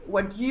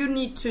what you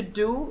need to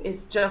do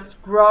is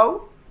just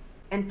grow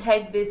and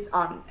take this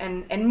on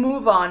and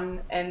move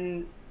on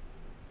and,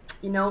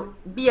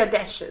 be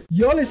audacious.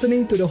 You're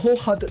listening to the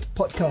Wholehearted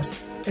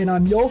Podcast, and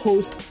I'm your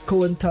host,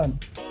 Cohen Tan.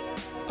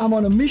 I'm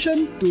on a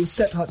mission to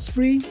set hearts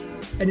free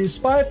and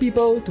inspire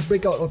people to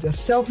break out of their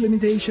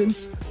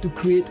self-limitations to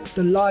create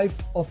the life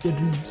of their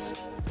dreams.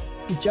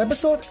 Each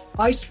episode,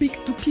 I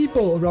speak to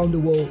people around the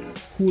world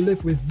who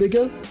live with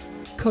vigor,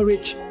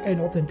 courage,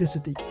 and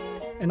authenticity.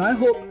 And I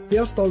hope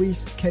their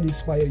stories can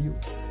inspire you.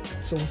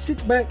 So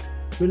sit back,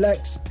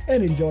 relax,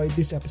 and enjoy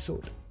this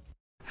episode.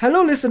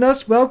 Hello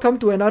listeners, welcome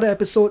to another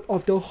episode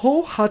of the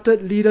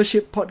Wholehearted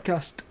Leadership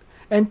Podcast.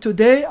 And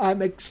today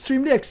I'm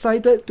extremely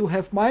excited to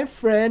have my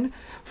friend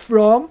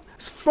from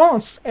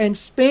France and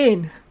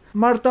Spain,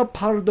 Marta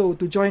Pardo,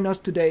 to join us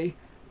today.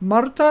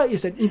 Marta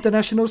is an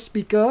international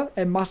speaker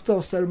and master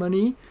of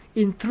ceremony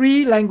in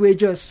 3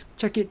 languages.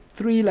 Check it,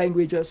 3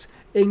 languages: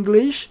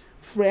 English,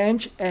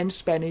 French, and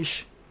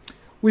Spanish.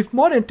 With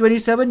more than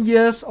 27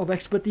 years of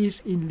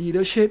expertise in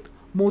leadership,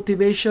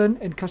 motivation,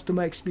 and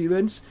customer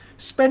experience,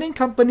 spanning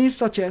companies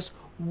such as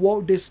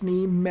Walt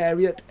Disney,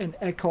 Marriott, and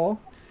Accor,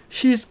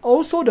 she is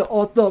also the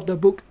author of the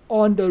book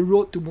On the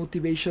Road to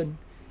Motivation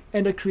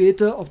and the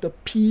creator of the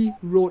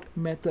P-Road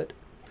Method.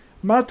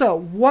 Marta,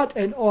 what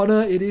an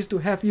honor it is to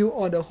have you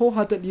on the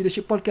Wholehearted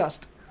Leadership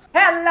Podcast.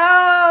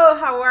 Hello,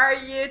 how are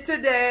you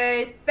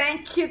today?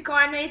 Thank you,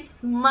 Cohen.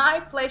 It's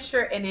my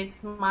pleasure and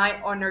it's my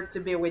honor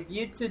to be with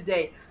you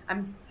today.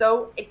 I'm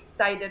so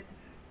excited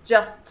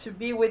just to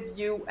be with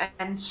you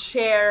and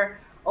share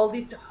all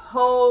this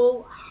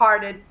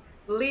wholehearted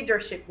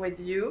leadership with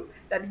you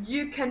that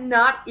you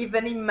cannot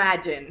even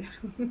imagine.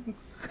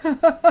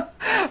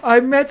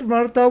 I met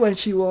Marta when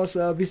she was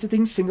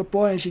visiting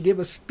Singapore, and she gave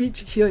a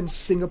speech here in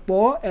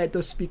Singapore at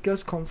the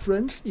Speakers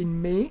Conference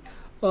in May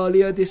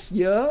earlier this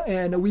year,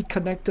 and we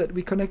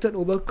connected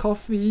over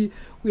coffee.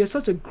 We had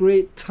such a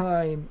great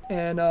time,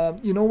 and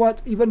you know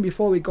what, even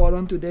before we got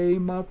on today,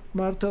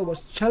 Marta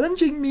was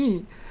challenging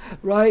me,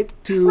 right,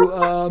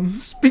 to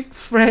speak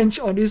French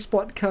on this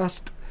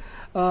podcast.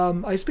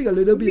 I speak a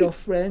little bit of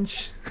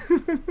French,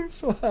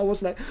 so I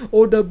was like,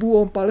 oh,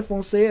 debout, on parle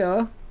français,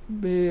 hein?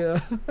 Mais,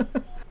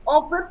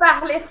 On peut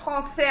parler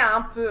français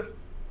un peu.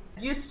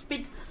 You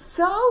speak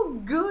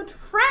so good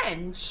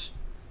French.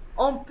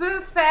 On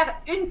peut faire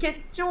une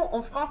question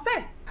en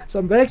français. So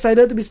I'm very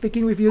excited to be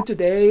speaking with you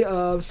today.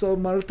 So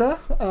Marta,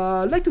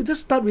 I'd like to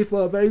just start with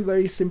a very,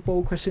 very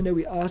simple question that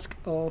we ask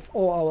of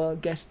all our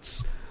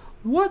guests.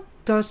 What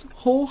does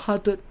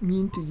wholehearted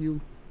mean to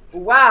you?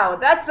 Wow,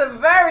 that's a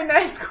very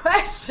nice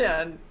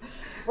question.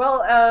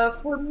 Well,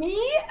 for me,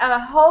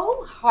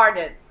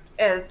 wholehearted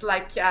is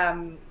like,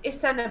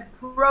 it's an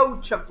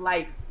approach of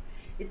life.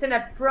 It's an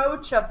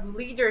approach of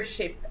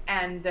leadership.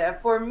 And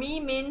for me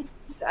means,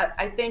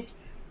 I think,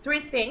 3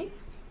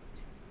 things.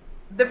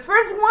 The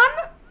first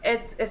one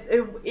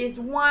is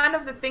one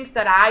of the things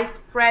that I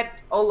spread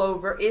all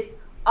over is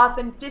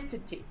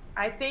authenticity.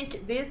 I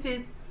think this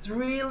is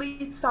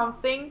really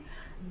something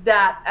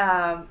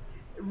that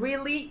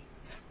really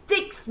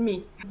sticks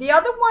me. The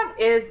other one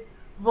is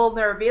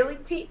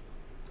vulnerability.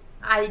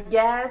 I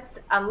guess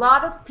a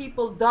lot of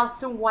people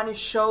doesn't want to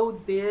show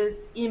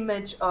this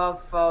image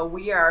of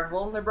we are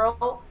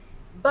vulnerable,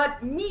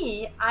 but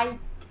me,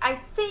 I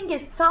think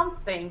it's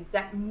something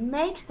that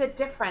makes a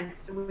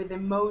difference with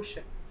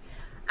emotion.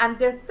 And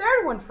the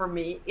third one for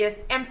me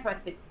is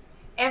empathy.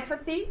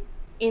 Empathy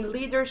in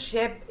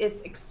leadership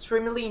is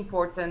extremely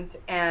important,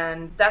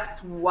 and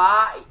that's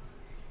why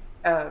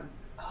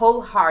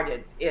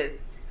wholehearted is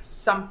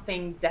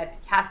something that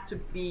has to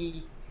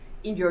be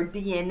in your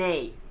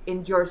DNA,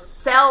 in your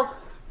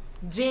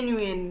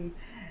genuine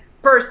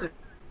person.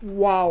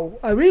 Wow,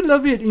 I really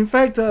love it. In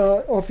fact,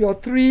 of your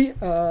 3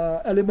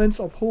 elements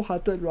of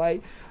wholehearted,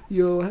 right,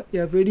 you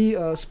have really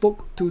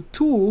spoke to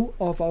 2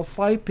 of our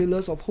 5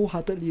 pillars of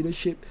wholehearted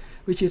leadership,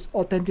 which is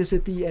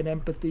authenticity and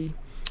empathy.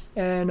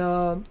 And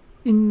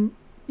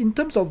in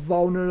terms of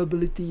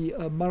vulnerability,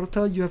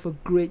 Marta, you have a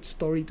great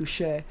story to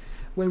share.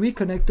 When we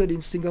connected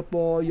in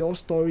Singapore, your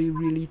story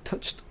really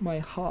touched my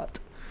heart.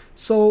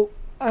 So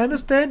I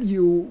understand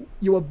you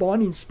were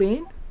born in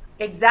Spain?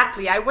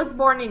 Exactly. I was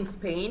born in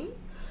Spain,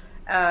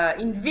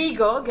 in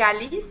Vigo,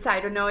 Galicia. I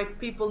don't know if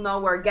people know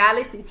where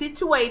Galicia is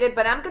situated,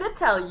 but I'm going to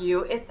tell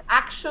you, it's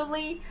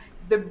actually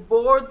the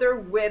border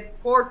with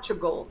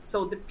Portugal.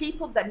 So the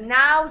people that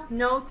now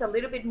knows a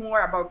little bit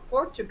more about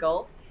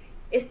Portugal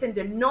is in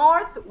the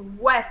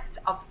northwest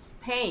of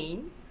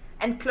Spain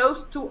and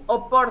close to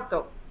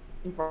Oporto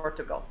in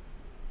Portugal.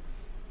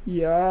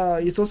 Yeah,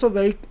 it's also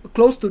very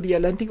close to the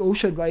Atlantic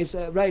Ocean, right? It's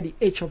right at the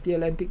edge of the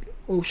Atlantic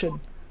Ocean.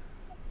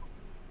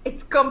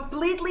 It's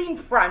completely in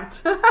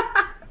front.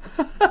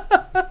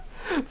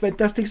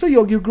 Fantastic. So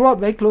you grew up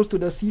very close to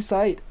the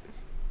seaside.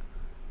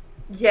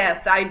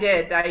 Yes, I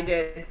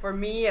did. For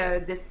me,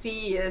 the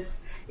sea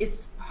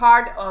is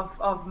part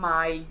of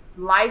my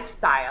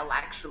lifestyle,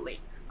 actually.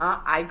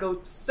 I go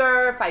to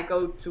surf, I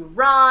go to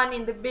run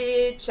in the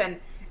beach, and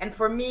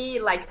for me,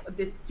 like,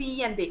 the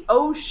sea and the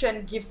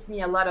ocean gives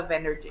me a lot of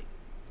energy.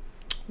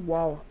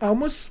 Wow, I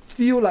almost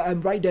feel like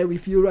I'm right there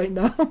with you right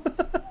now.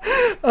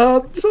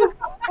 So,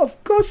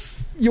 of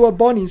course, you were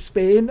born in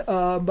Spain,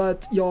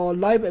 but your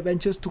life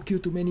adventures took you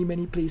to many,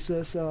 many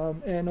places.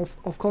 And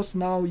of course,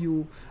 now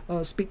you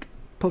speak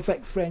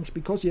perfect French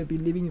because you have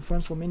been living in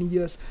France for many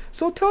years.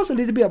 So, tell us a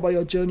little bit about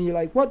your journey.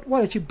 Like, what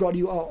actually brought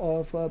you out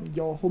of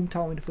your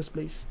hometown in the first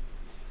place?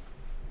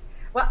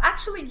 Well,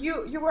 actually,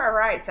 you were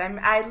right.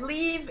 I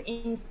live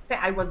in Spain.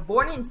 I was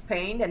born in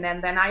Spain, and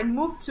then I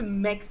moved to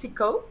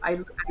Mexico. I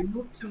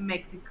moved to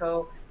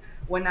Mexico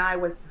when I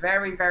was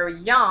very, very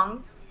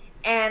young.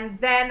 And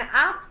then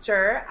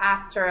after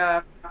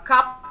a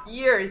couple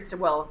years,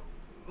 well,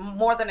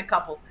 more than a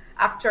couple,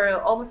 after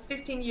almost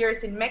 15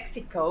 years in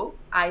Mexico,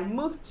 I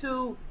moved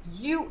to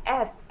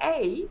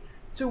USA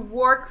to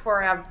work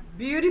for a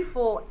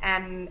beautiful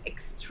and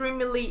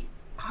extremely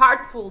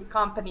heartful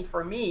company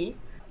for me.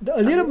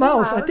 A Little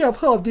Mouse. I Wow. think I've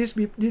heard of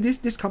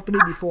this company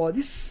before.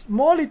 This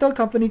small little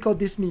company called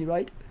Disney,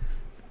 right?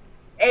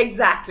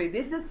 Exactly.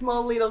 This is a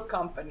small little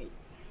company.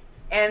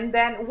 And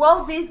then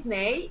Walt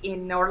Disney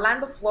in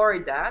Orlando,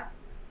 Florida,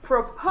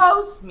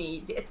 proposed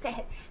me. They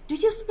said, "Do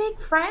you speak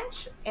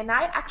French?" And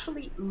I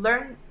actually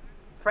learned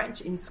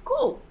French in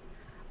school,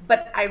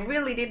 but I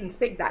really didn't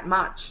speak that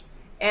much.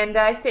 And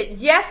I said,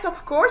 "Yes,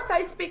 of course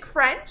I speak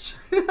French."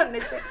 And they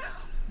said,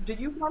 "Do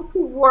you want to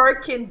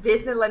work in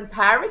Disneyland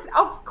Paris?"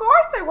 Of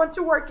course I want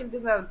to work in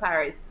Disneyland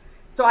Paris.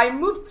 So I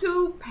moved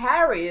to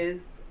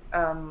Paris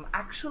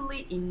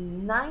actually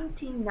in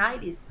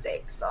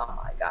 1996. Oh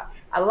my God.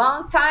 A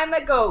long time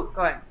ago.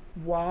 Go ahead.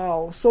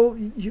 Wow. So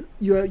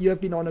you have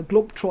been on a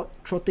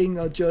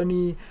trotting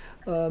journey.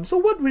 So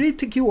what really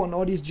took you on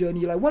all this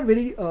journey? Like what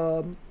really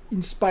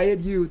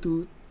inspired you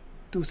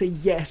to say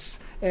yes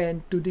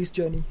and to this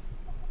journey?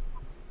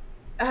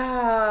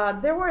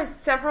 There were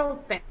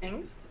several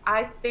things.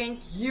 I think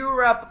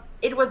Europe,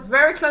 it was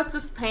very close to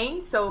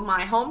Spain, so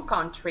my home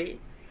country.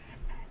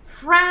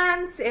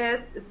 France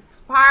is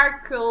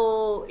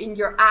sparkle in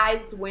your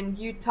eyes when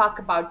you talk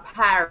about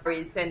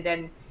Paris. And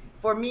then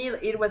for me,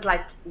 it was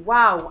like,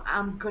 wow,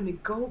 I'm going to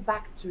go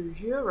back to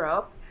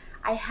Europe.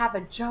 I have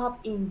a job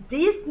in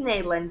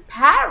Disneyland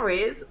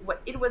Paris.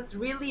 It was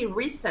really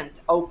recent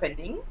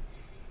opening.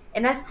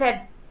 And I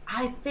said,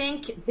 I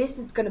think this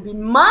is going to be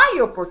my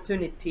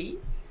opportunity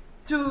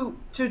to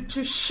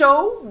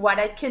show what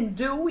I can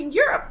do in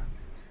Europe.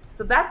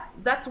 So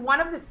that's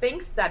one of the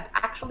things that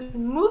actually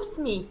moves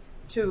me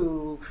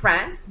to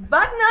France.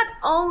 But not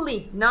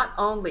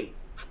only.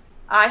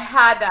 I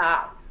had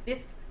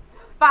this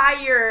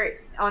fire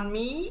on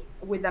me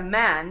with a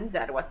man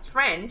that was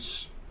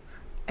French,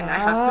 and I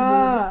have to move.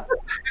 Ah,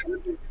 I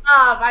was in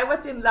love. I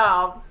was in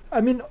love. I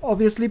mean,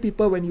 obviously,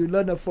 people when you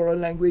learn a foreign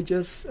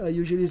languages,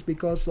 usually it's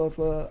because of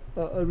a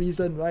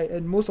reason, right?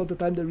 And most of the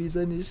time, the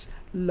reason is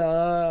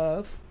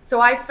love.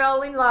 So I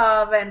fell in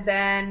love, and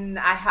then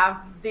I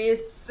have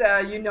this,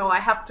 I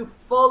have to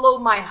follow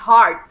my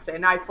heart,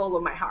 and I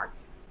follow my heart.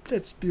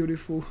 That's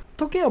beautiful.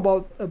 Talking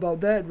about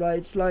that, right?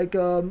 It's like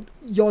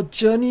your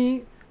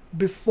journey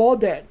before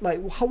that. Like,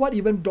 what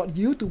even brought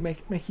you to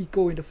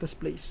Mexico in the first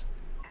place?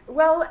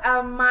 Well,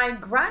 my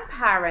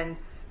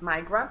grandparents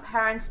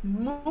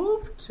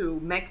moved to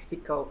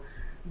Mexico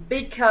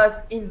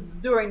because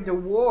during the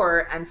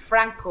war and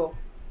Franco,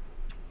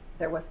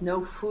 there was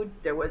no food,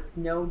 there was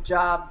no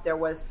job, it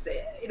was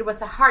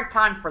a hard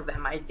time for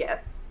them, I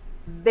guess.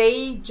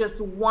 They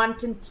just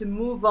wanted to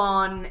move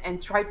on and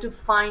try to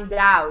find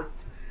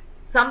out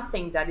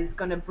something that is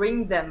going to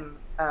bring them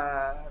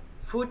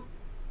food,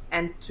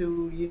 and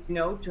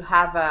to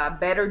have a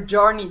better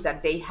journey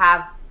that they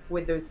have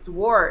with this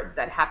war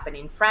that happened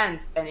in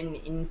France and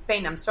in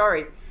Spain, I'm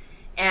sorry.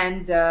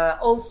 And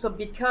also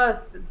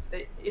because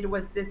it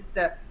was this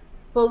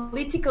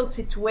political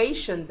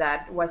situation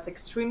that was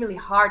extremely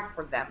hard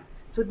for them.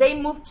 So they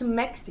moved to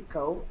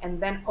Mexico. And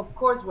then, of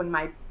course, when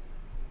my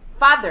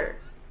father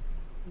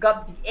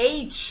got the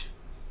age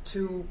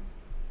to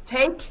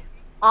take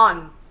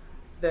on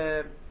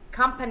the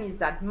companies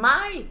that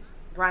my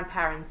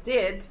grandparents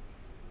did,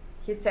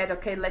 he said,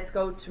 "Okay, let's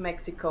go to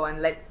Mexico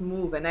and let's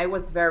move." And I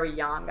was very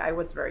young. I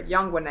was very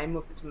young when I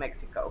moved to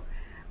Mexico.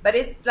 But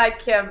it's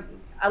like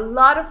a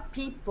lot of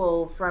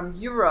people from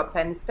Europe,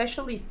 and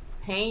especially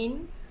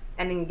Spain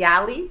and in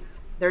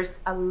Galles,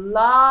 there's a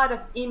lot of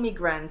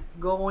immigrants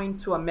going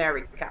to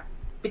America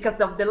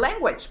because of the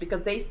language,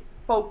 because they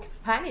spoke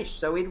Spanish.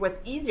 So it was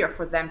easier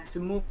for them to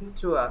move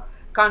to a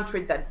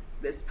country that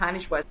the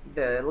Spanish was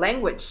the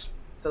language.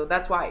 So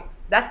that's why.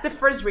 That's the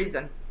first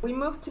reason. We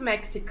moved to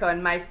Mexico,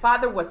 and my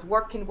father was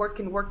working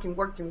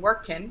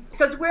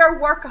because we're a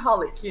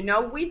workaholic,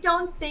 We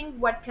don't think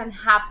what can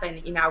happen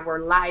in our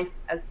life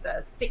as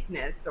a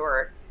sickness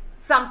or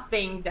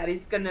something that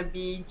is going to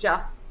be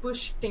just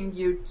pushing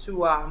you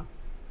to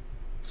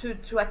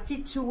a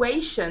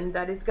situation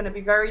that is going to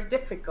be very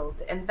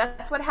difficult. And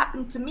that's what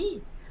happened to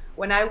me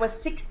when I was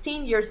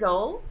 16 years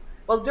old.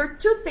 Well, there are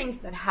two things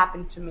that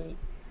happened to me.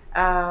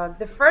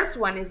 The first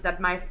one is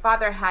that my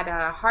father had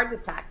a heart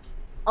attack.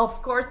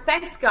 Of course,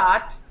 thanks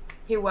God,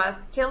 he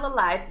was still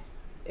alive.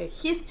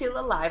 He's still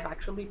alive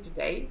actually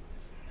today.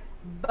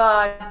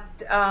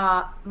 But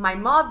my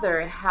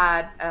mother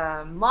had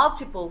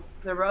multiple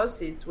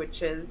sclerosis,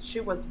 which is she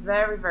was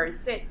very, very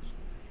sick.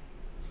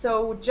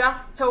 So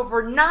just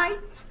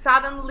overnight,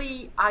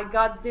 suddenly I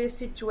got this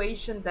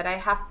situation that I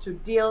have to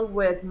deal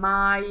with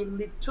my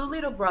two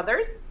little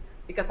brothers,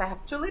 because I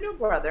have two little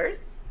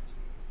brothers.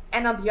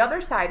 And on the other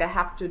side, I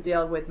have to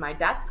deal with my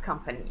dad's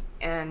company.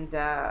 And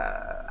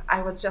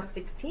I was just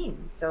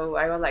 16. So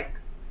I was like,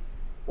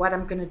 what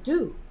I'm going to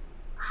do,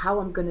 how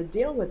I'm going to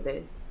deal with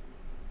this.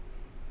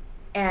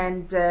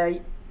 And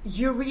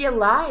you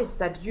realize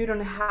that you don't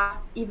have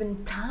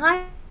even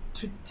time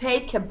to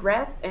take a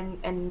breath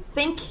and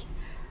think,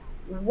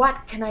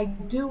 what can I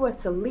do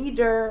as a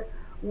leader?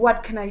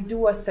 What can I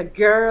do as a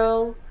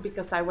girl?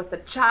 Because I was a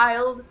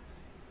child.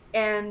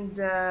 And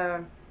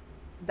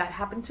that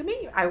happened to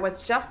me. I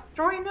was just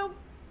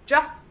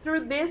through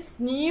this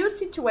new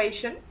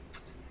situation.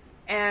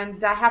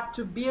 And I have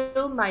to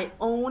build my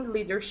own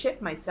leadership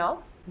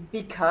myself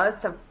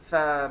because of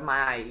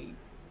my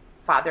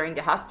father in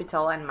the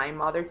hospital and my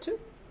mother too.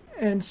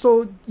 And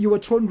so you were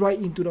thrown right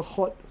into the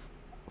hot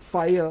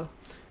fire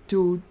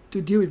to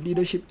deal with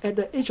leadership at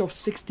the age of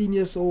 16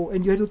 years old,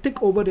 and you had to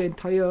take over the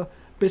entire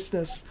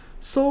business.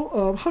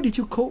 So how did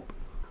you cope?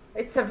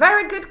 It's a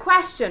very good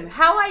question.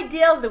 How I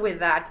dealt with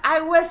that? I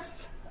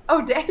was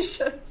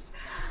audacious.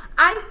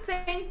 I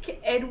think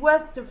it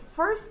was the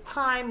first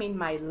time in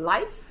my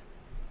life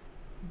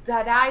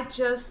that I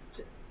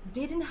just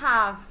didn't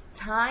have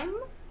time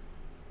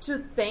to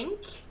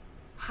think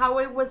how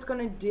I was going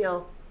to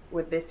deal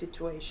with this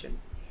situation.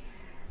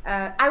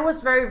 I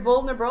was very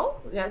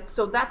vulnerable,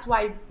 so that's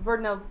why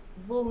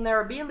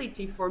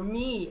vulnerability for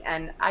me,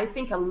 and I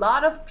think a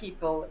lot of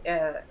people,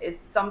 is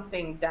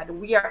something that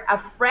we are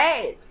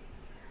afraid.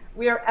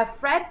 We are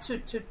afraid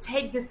to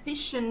take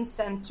decisions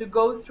and to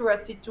go through a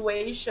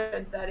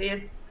situation that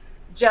is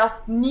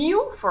just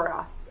new for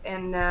us.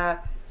 And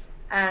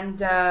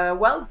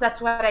well,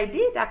 that's what I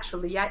did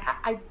actually.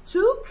 I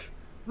took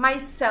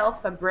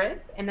myself a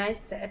breath and I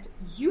said,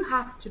 you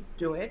have to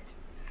do it.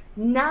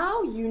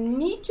 Now you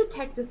need to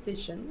take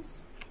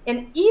decisions.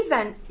 And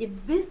even if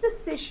these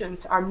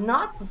decisions are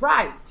not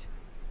right,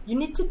 you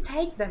need to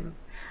take them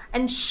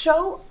and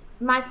show.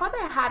 My father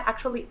had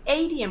actually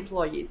 80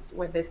 employees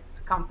with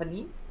this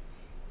company,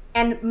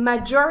 and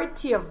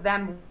majority of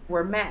them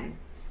were men.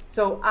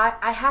 So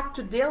I have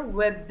to deal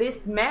with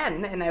these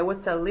men, and I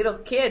was a little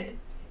kid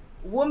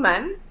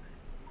woman.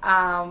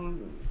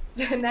 And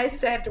I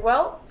said,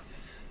 well,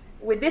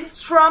 with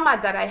this trauma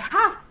that I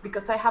have,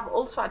 because I have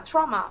also a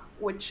trauma,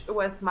 which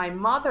was my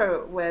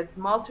mother with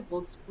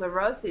multiple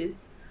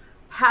sclerosis,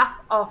 half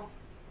of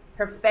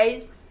her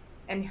face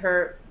and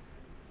her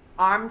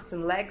arms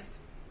and legs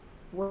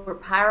were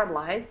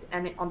paralyzed.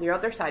 And on the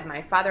other side,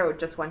 my father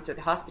just went to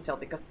the hospital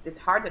because of this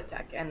heart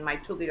attack. And my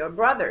two little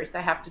brothers,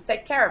 I have to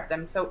take care of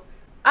them. So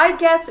I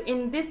guess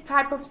in this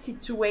type of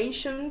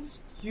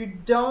situations, you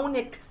don't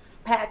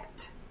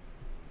expect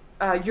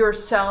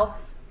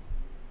yourself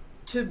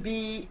to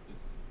be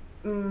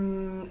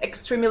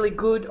extremely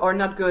good or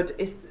not good.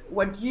 Is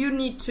what you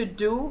need to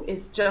do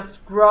is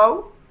just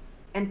grow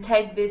and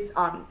take this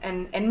on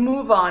and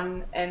move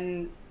on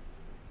and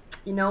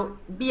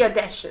be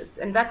audacious.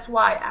 And that's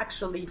why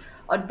actually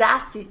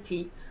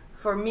Audacity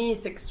for me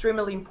is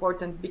extremely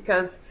important,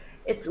 because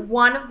it's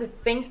one of the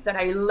things that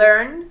I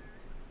learned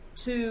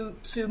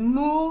to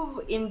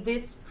move in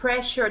this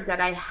pressure that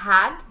I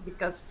had,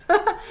 because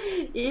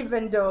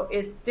even though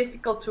it's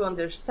difficult to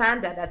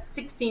understand that at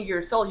 16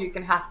 years old you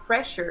can have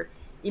pressure,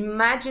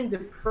 imagine the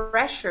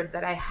pressure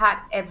that I had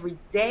every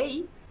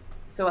day.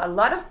 So a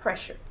lot of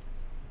pressure.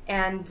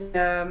 And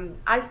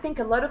I think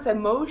a lot of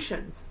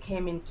emotions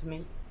came into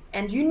me.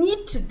 And you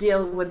need to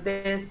deal with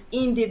this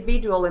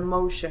individual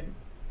emotion,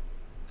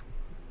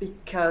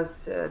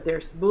 because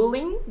there's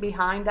bullying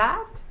behind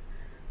that.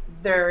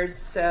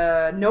 There's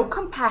no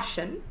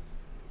compassion.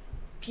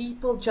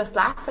 People just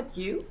laugh at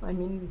you. I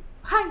mean,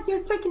 hi,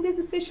 you're taking this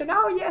decision.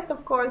 Oh, yes,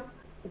 of course.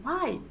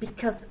 Why?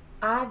 Because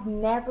I've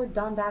never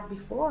done that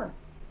before.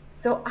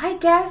 So I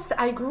guess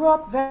I grew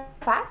up very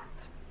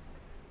fast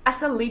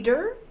as a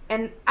leader.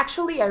 And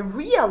actually, I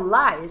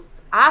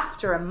realized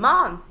after a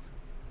month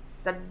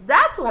that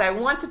that's what I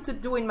wanted to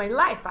do in my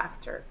life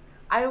after.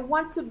 I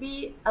want to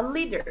be a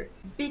leader,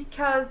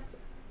 because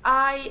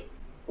I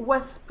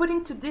was put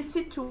into this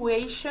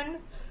situation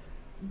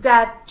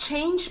that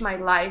changed my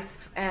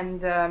life.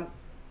 And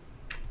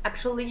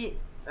actually,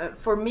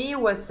 for me,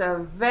 was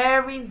a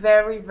very,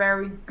 very,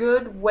 very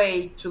good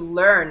way to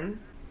learn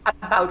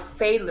about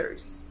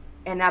failures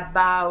and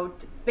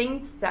about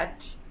things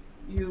that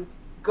you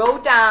go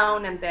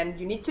down and then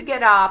you need to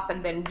get up,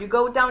 and then you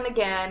go down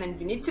again and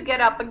you need to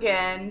get up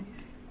again,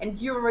 and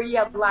you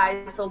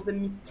realize all the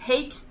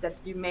mistakes that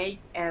you make.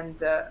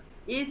 And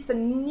it's a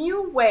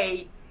new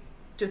way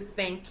to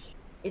think.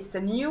 It's a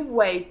new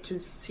way to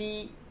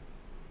see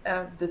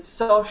the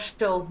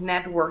social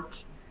network,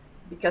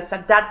 because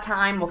at that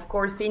time, of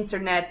course,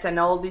 internet and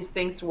all these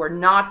things were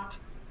not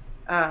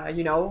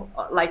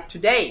like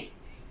today.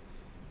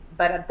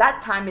 But at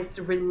that time, it's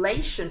a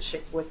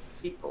relationship with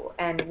people.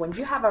 And when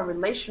you have a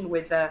relation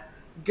with a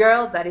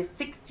girl that is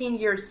 16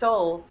 years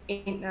old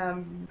in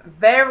a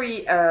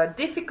very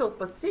difficult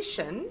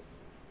position,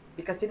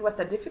 because it was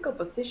a difficult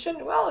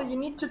position, well, you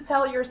need to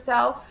tell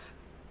yourself,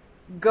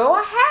 go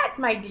ahead,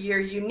 my dear,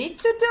 you need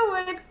to do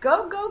it.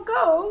 Go, go,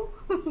 go.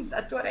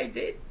 That's what I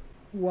did.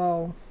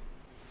 Wow.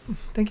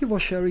 Thank you for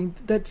sharing.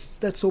 That's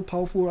so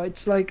powerful, right?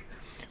 It's like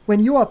when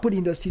you are put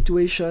in the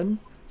situation,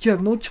 you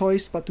have no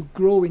choice but to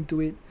grow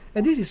into it.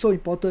 And this is so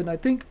important. I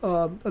think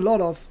a lot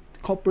of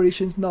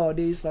corporations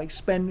nowadays like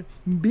spend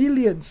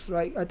billions,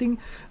 right? I think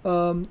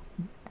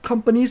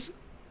companies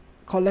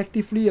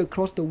collectively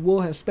across the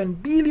world have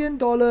spent $1 billion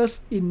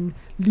in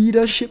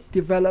leadership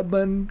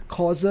development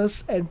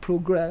courses and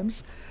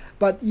programs,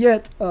 but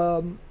yet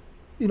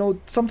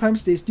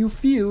sometimes they still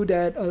feel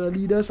that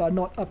leaders are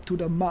not up to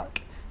the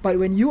mark. But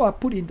when you are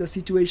put in the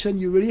situation,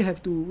 you really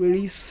have to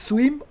really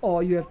swim,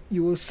 or you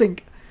will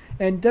sink,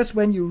 and that's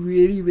when you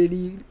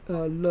really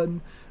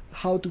learn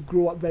how to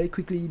grow up very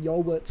quickly. In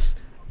your words,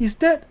 is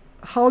that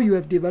how you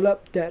have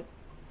developed that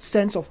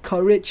sense of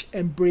courage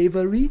and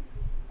bravery?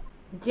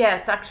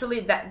 Yes,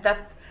 actually,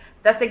 that's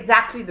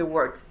exactly the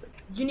words.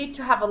 You need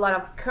to have a lot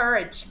of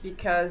courage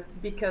because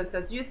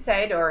as you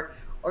said, or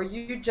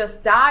you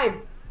just dive,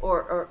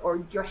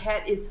 or your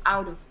head is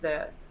out of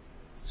the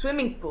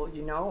swimming pool,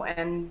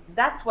 and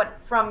that's what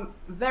from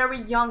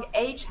very young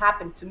age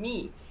happened to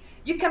me.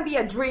 You can be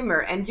a dreamer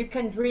and you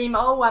can dream,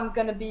 oh, I'm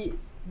gonna be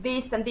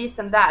this and this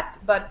and that,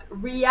 but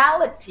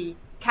reality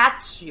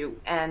catch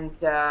you, and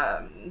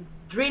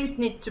dreams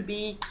need to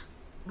be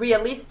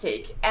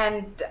realistic.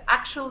 And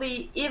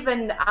actually,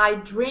 even I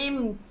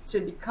dreamed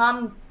to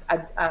become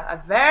a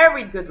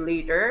very good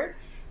leader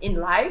in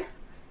life.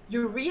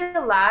 You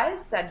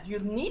realize that you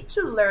need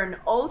to learn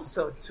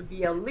also to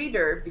be a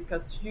leader,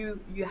 because you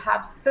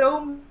have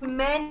so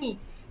many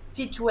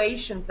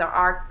situations that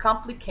are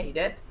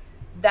complicated,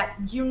 that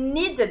you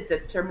need a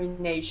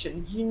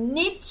determination. You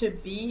need to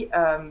be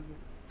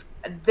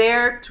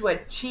there to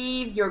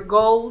achieve your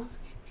goals,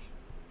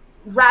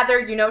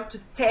 rather to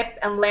step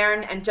and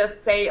learn and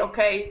just say,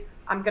 okay,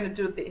 I'm gonna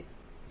do this.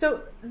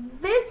 So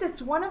this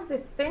is one of the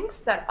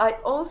things that I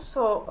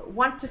also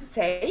want to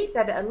say,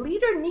 that a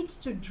leader needs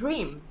to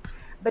dream,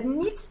 but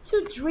needs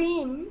to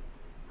dream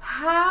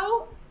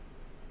how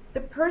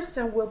the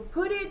person will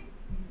put it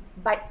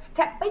by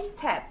step,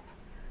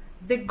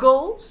 the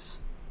goals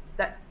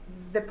that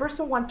the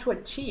person wants to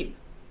achieve,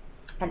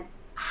 and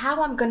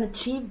how I'm going to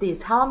achieve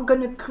this, how I'm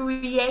going to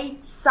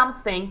create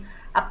something,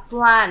 a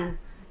plan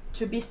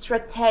to be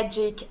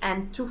strategic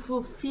and to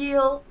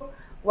fulfill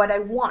what I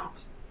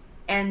want.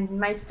 And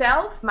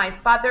myself, my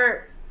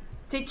father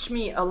teach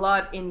me a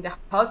lot in the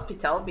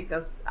hospital,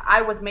 because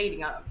I was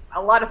making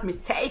a lot of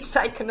mistakes.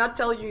 I cannot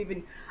tell you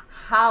even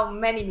how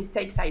many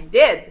mistakes I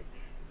did.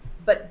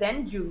 But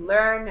then you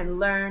learn and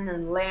learn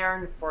and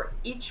learn for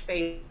each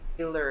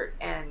failure.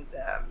 And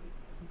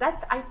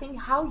that's, I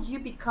think, how you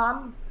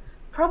become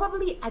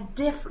probably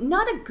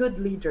not a good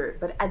leader,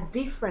 but a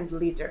different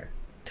leader.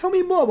 Tell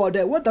me more about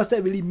that. What does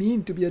that really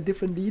mean to be a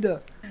different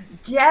leader?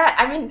 Yeah,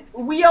 I mean,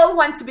 we all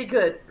want to be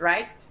good,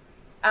 right?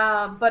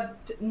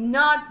 But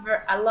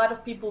a lot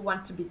of people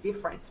want to be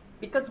different,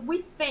 because we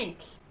think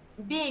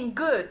being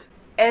good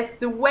is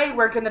the way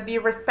we're going to be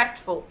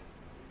respectful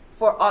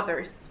for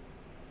others.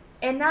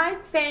 And I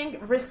think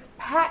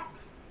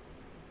respect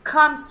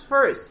comes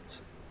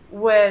first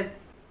with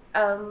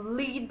a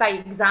lead by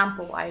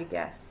example, I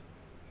guess.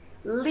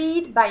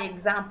 Lead by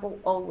example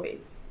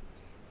always.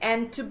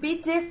 And to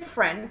be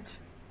different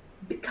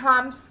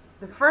becomes,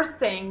 the first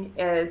thing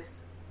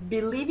is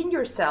believe in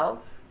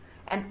yourself,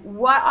 and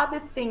what are the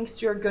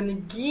things you're going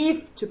to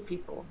give to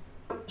people.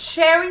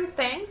 Sharing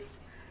things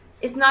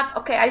is not,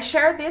 okay, I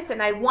share this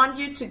and I want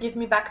you to give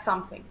me back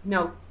something.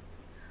 No,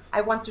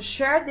 I want to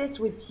share this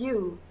with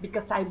you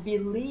because I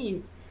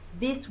believe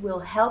this will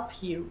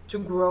help you to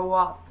grow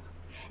up.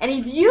 And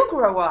if you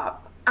grow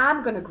up,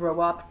 I'm going to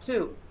grow up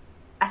too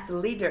as a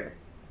leader,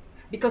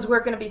 because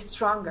we're going to be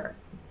stronger.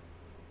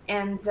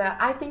 And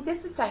I think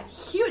this is a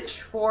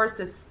huge force,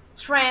 a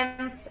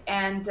strength,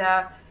 and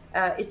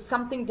it's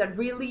something that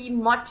really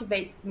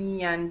motivates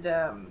me, and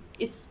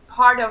is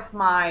part of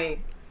my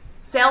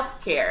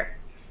self-care.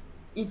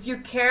 If you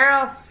care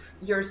of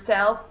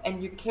yourself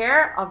and you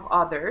care of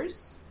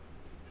others,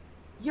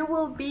 you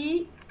will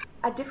be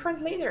a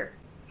different leader.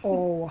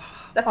 Oh,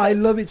 I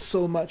love it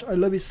so much. I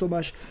love it so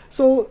much.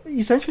 So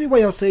essentially what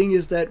you're saying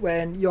is that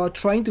when you're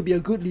trying to be a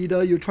good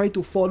leader, you try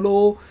to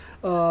follow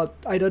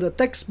either the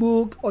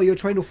textbook, or you're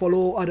trying to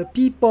follow other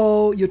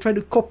people, you're trying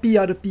to copy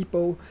other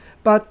people.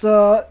 But,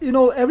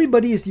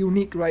 everybody is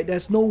unique, right?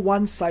 There's no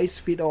one size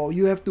fit all.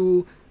 You have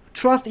to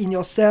trust in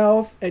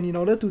yourself, and in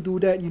order to do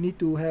that, you need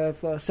to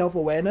have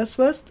self-awareness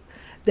first.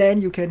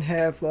 Then you can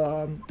have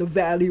the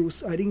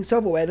values. I think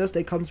self-awareness,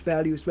 there comes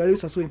values.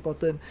 Values are so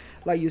important.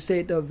 Like you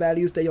said, the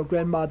values that your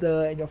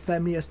grandmother and your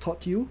family has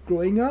taught you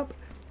growing up.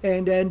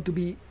 And then to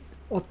be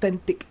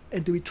authentic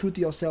and to be true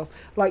to yourself.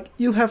 Like,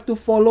 you have to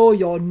follow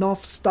your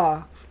North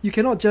Star. You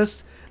cannot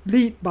just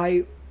lead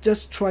by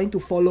just trying to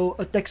follow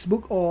a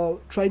textbook or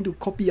trying to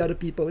copy other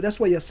people. That's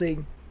what you're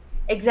saying.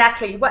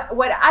 Exactly.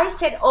 What I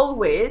said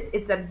always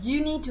is that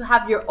you need to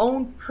have your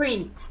own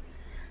print.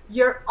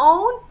 Your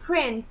own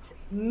print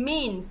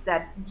means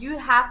that you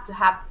have to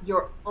have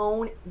your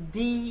own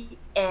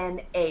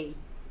DNA.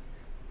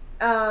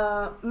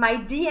 My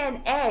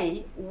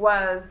DNA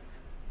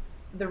was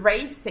the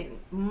racing,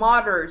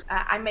 motors.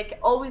 I make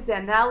always the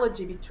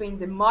analogy between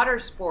the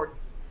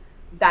motorsports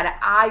that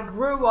I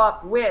grew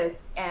up with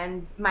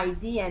and my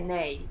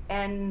DNA.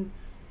 And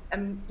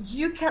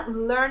you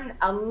can learn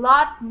a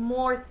lot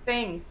more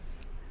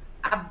things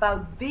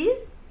about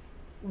this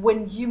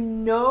when you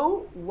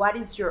know what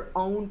is your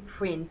own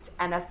print.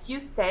 And as you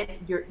said,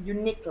 your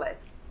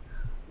uniqueness.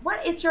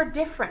 What is your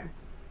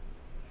difference?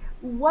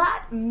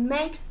 What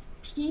makes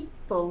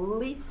people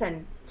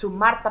listen to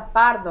Marta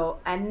Pardo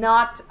and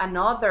not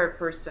another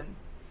person?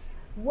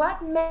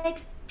 What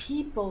makes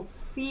people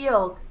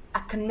feel a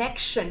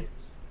connection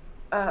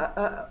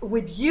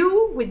with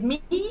you, with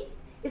me,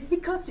 is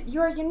because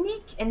you're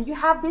unique and you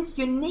have this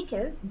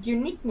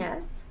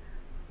uniqueness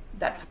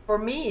that for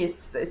me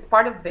is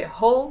part of the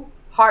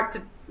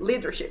wholehearted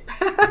leadership.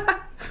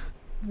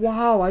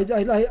 Wow,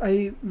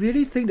 I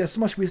really think there's so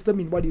much wisdom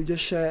in what you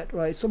just shared,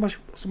 right? So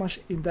much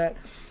in that.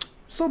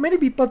 So many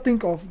people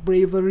think of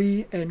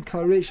bravery and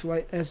courage,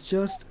 right, as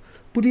just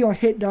putting your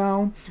head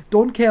down,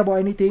 don't care about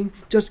anything,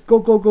 just go,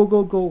 go, go,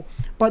 go, go.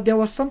 But there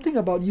was something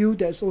about you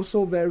that's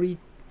also very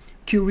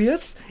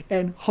curious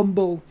and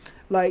humble.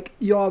 Like,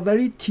 you are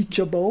very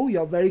teachable,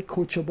 you're very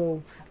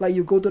coachable. Like,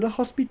 you go to the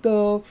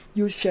hospital,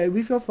 you share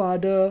with your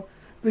father.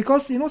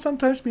 Because,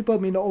 sometimes people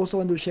may not also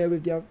want to share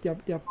with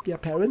their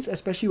parents,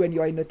 especially when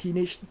you are in a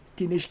teenage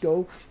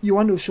girl. You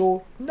want to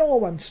show,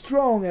 no, I'm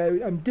strong,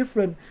 I'm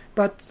different.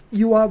 But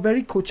you are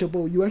very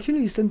coachable. You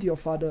actually listen to your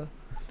father.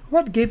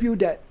 What gave you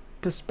that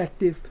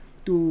perspective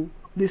to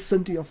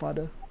listen to your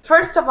father?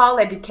 First of all,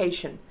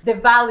 education. The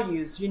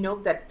values,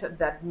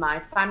 that my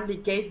family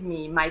gave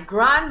me. My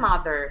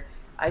grandmother,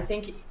 I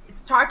think it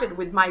started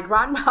with my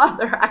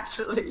grandmother,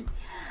 actually.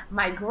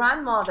 My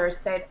grandmother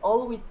said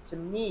always to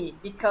me,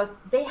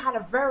 because they had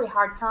a very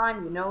hard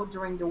time,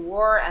 during the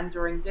war and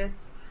during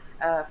this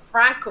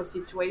Franco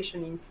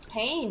situation in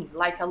Spain,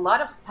 like a lot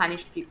of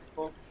Spanish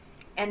people.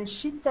 And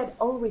she said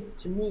always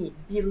to me,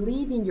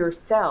 believe in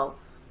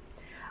yourself,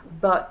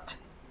 but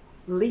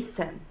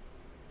listen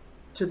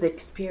to the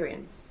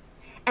experience.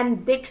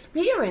 And the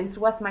experience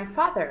was my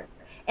father.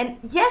 And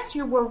yes,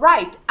 you were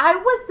right. I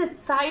was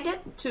decided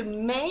to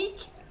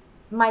make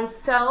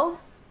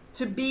myself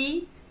to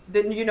be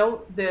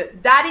the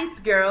daddy's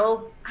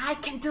girl. I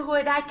can do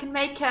it, I can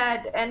make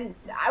it, and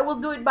I will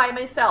do it by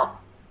myself.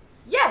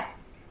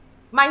 Yes,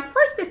 my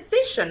first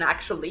decision,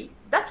 actually,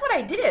 that's what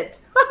I did.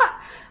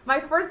 My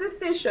first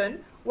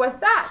decision was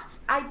that.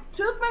 I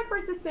took my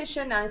first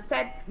decision and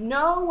said,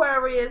 no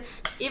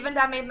worries, even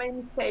that I made a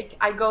mistake,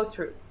 I go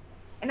through.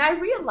 And I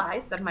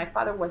realized that my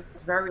father was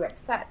very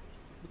upset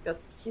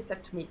because he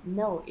said to me,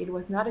 no, it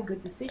was not a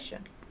good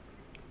decision.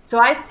 So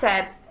I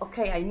said,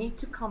 okay, I need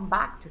to come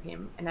back to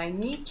him and I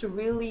need to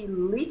really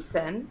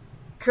listen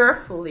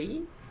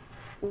carefully.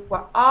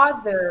 What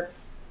are the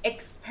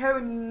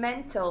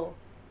experimental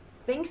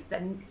things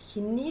that he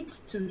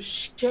needs to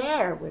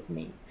share with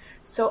me?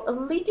 So a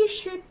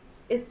leadership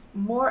is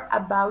more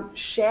about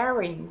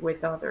sharing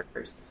with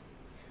others.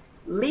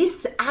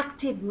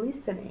 Active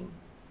listening.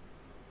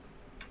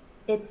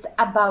 It's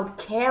about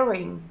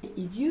caring.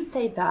 If you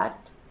say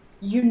that,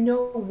 you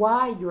know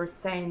why you're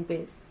saying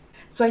this.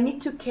 So I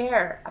need to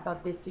care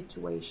about this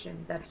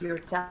situation that you're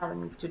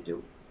telling me to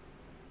do.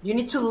 You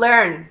need to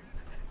learn.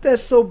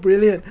 That's so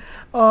brilliant.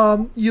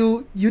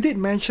 You did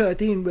mention, I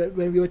think,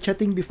 when we were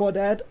chatting before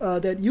that,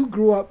 that you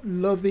grew up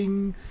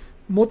loving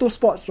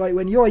motorsports, right?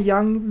 When you're a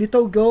young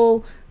little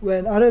girl,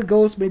 when other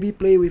girls maybe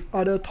play with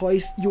other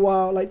toys, you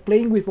are like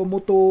playing with a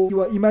moto.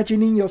 You are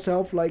imagining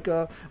yourself like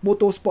a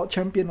motorsport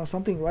champion or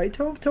something, right?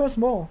 Tell us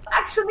more.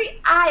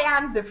 Actually, I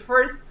am the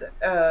first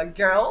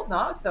girl,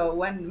 no? So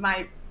when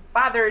my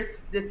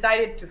fathers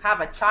decided to have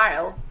a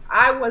child,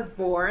 I was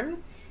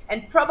born,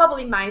 and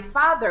probably my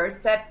father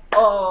said,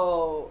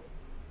 oh,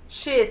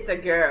 she's a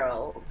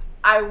girl.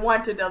 I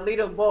wanted a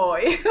little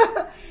boy.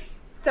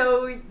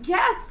 So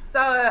yes,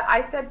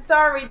 I said,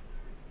 sorry,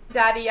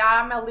 Daddy,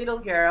 I'm a little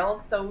girl.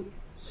 So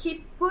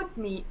he put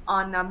me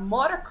on a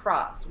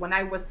motocross when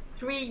I was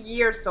 3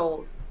 years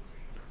old.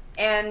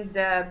 And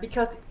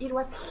because it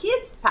was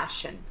his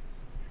passion.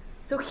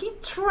 So he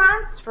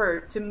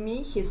transferred to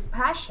me his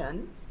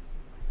passion.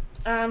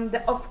 And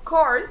of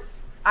course,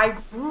 I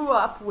grew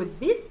up with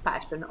this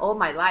passion all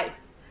my life.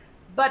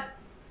 But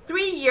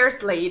 3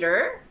 years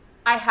later,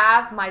 I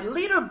have my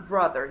little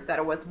brother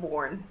that was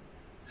born.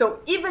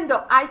 So even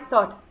though I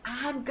thought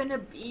I'm going to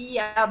be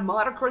a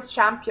motocross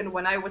champion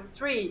when I was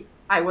 3,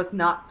 I was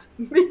not,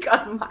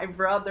 because my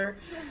brother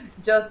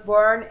just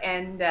born,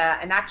 and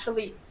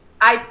actually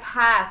I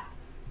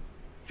passed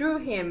through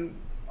him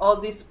all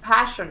this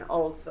passion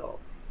also.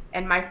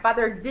 And my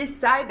father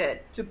decided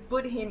to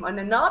put him on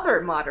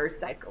another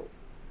motorcycle.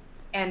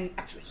 And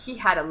actually, he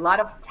had a lot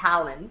of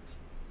talent,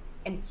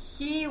 and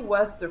he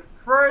was the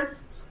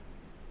first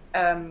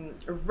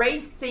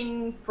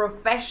racing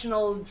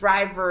professional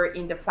driver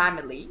in the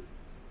family.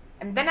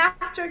 And then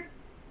after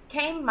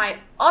came my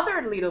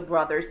other little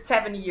brother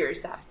 7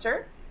 years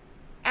after,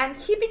 and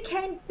he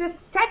became the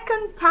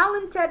second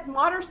talented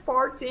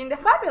motorsport in the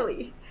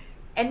family.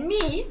 And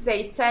me,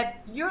 they said,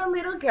 you're a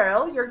little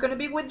girl, you're going to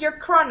be with your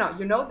chrono,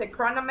 the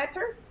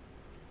chronometer.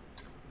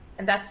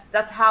 And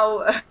that's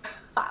how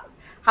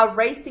how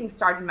racing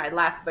started my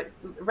life. But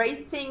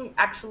racing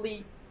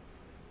actually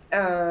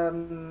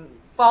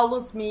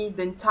follows me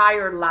the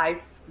entire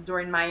life,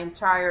 during my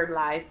entire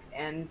life.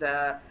 And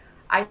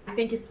I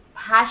think it's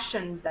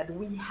passion that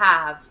we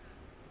have.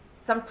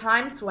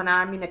 Sometimes when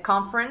I'm in a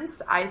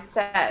conference, I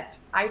said,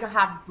 I don't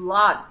have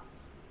blood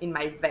in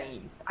my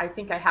veins. I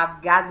think I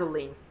have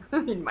gasoline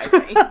in my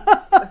veins.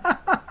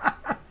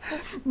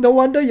 No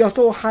wonder you're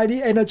so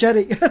highly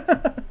energetic.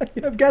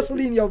 You have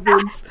gasoline in your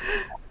veins.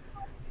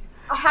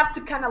 I have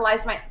to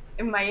canalize my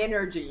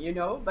energy,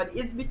 but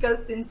it's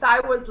because since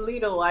I was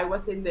little, I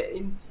was in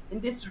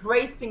this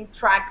racing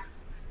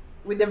tracks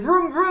with the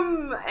vroom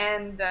vroom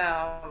and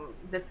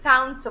the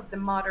sounds of the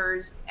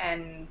motors,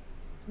 and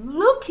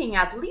looking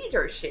at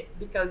leadership,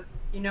 because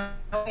in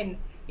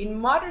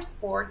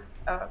motorsport,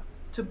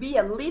 to be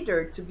a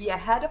leader, to be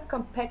ahead of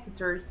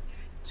competitors,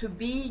 to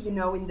be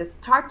in the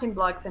starting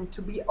blocks and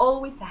to be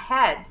always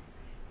ahead,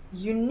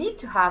 you need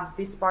to have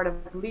this part of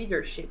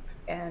leadership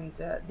and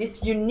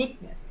this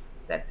uniqueness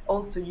that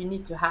also you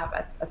need to have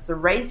as a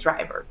race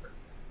driver.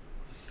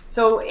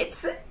 So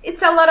it's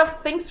a lot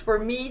of things for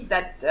me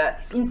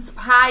that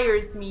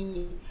inspires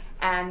me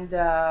and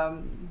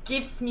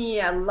gives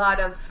me a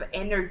lot of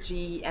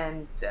energy,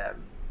 and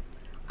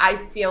I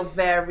feel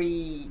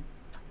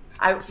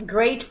I'm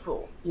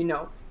grateful,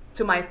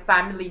 to my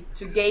family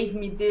to give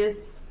me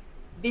this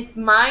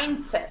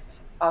mindset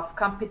of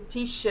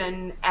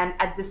competition and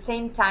at the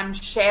same time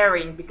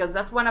sharing, because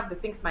that's one of the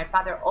things my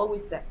father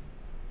always said.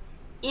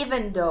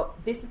 Even though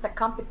this is a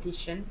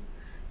competition,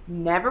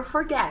 never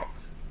forget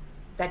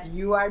that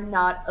you are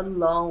not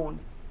alone.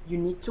 You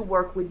need to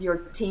work with your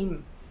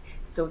team.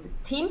 So the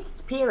team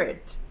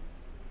spirit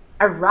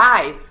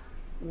arrive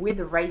with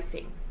the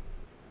racing.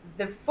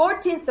 The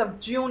 14th of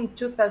June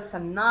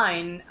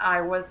 2009,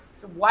 I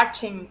was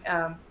watching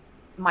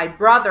my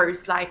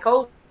brothers, like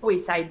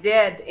always I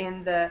did,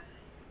 in the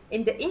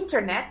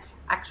internet.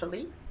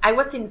 Actually, I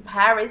was in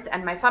Paris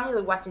and my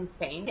family was in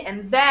Spain,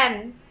 and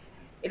then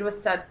it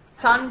was a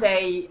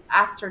Sunday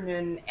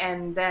afternoon,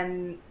 and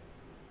then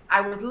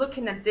I was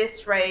looking at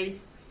this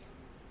race,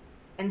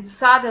 and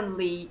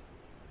suddenly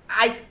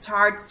I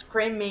start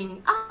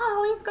screaming,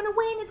 oh, it's gonna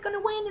win, it's gonna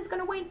win, it's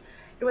gonna win.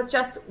 It was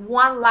just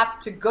one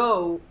lap to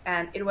go,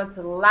 and it was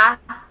the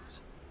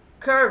last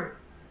curve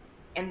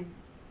and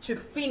to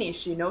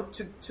finish,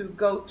 to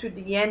go to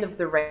the end of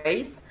the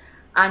race.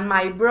 And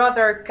my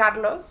brother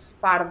Carlos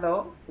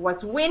Pardo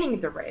was winning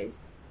the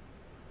race.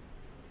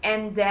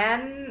 And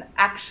then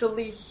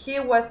actually he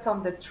was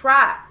on the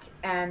track,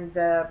 and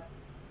the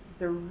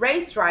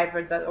race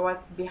driver that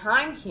was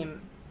behind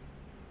him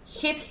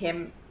hit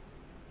him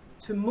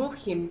to move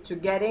him to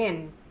get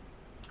in.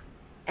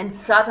 And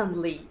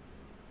suddenly,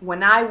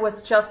 when I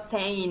was just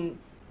saying,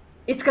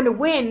 it's going to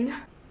win,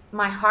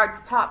 my heart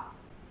stopped.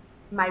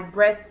 My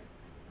breath,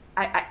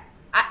 I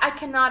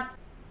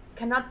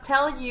cannot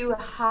tell you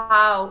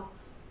how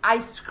I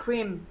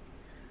screamed.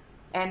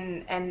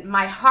 And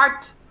my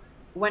heart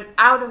went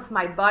out of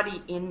my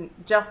body in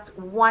just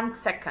 1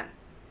 second,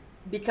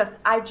 because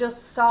I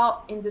just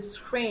saw in the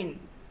screen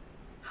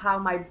how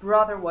my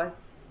brother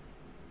was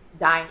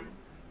dying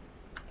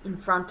in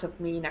front of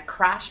me in a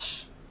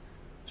crash,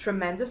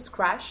 tremendous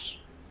crash.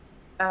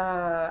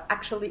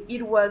 Actually,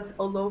 it was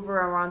all over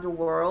around the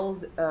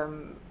world.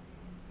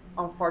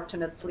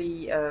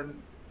 Unfortunately,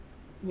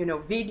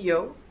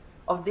 video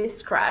of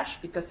this crash,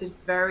 because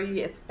it's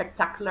very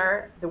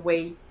spectacular the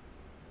way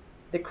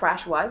the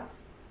crash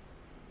was.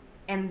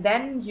 And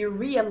then you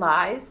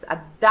realize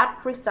at that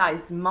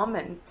precise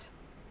moment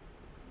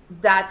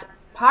that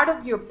part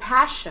of your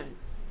passion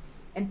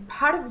and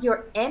part of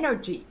your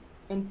energy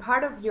and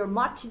part of your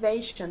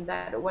motivation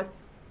that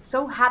was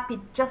so happy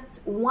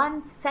just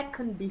 1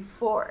 second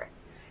before,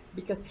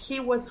 because he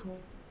was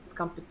with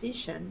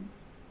competition,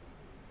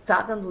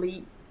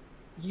 suddenly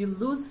you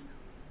lose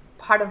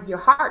part of your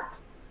heart,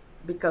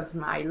 because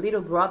my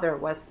little brother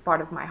was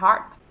part of my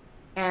heart.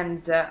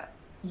 And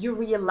you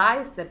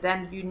realize that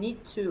then you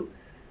need to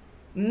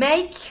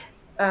make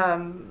a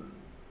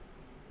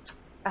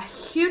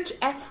huge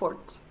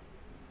effort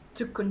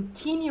to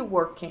continue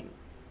working,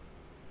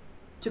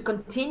 to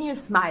continue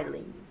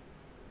smiling,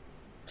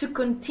 to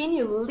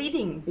continue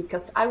leading,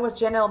 because I was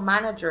general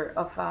manager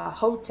of a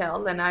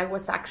hotel, and I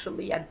was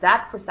actually at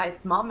that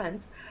precise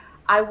moment,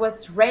 I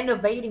was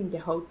renovating the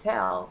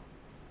hotel,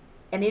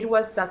 and it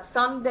was a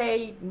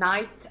Sunday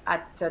night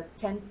at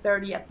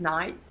 10:30 at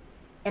night,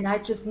 and I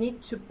just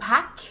need to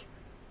pack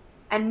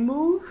and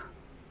move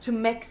to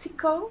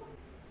Mexico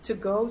to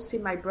go see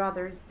my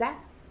brother's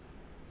death.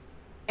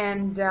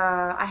 and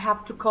I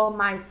have to call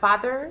my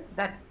father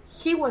that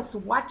he was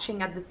watching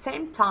at the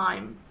same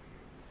time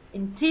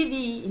in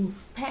TV in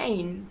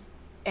Spain.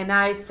 And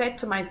I said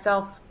to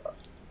myself,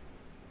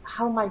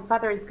 how my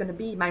father is going to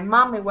be. My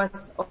mom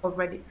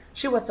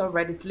she was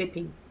already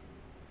sleeping.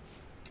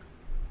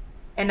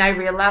 And I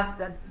realized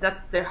that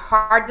that's the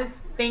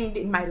hardest thing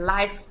in my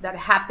life that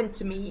happened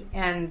to me.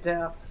 And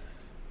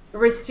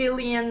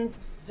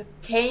resilience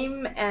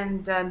came,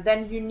 and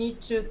then you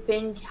need to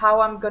think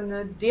how I'm going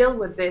to deal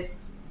with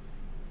this.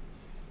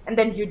 And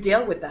then you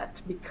deal with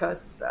that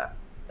because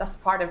that's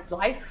part of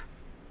life.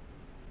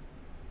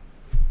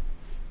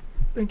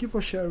 Thank you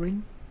for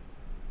sharing.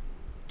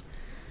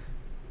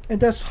 And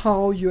that's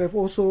how you have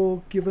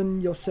also given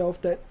yourself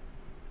that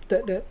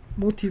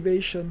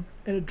motivation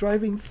and a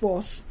driving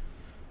force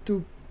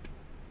to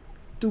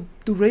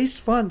raise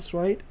funds,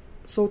 right?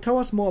 So tell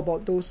us more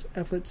about those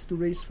efforts to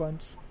raise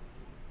funds.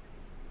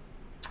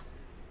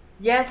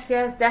 Yes,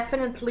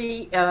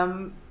 definitely.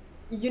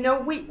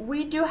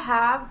 We do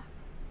have,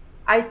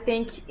 I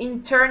think,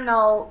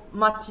 internal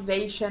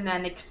motivation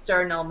and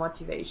external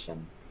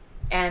motivation.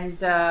 And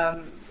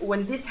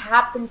when this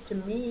happened to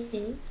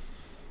me,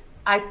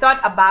 I thought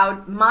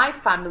about my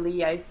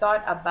family. I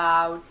thought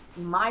about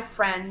my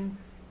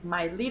friends,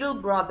 my little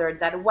brother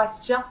that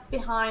was just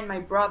behind my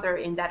brother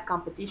in that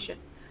competition.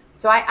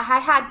 So I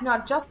had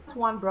not just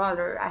one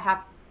brother, I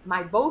have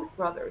my both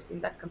brothers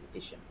in that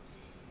competition.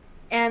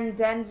 And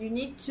then you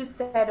need to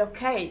say,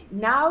 okay,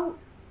 now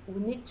we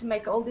need to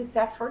make all these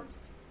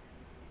efforts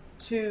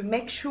to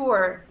make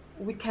sure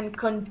we can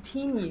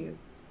continue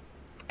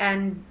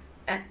and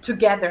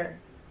together.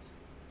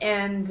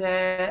 And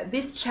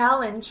this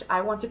challenge,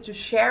 I wanted to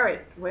share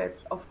it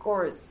with, of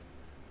course,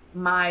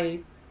 my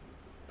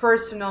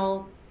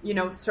personal,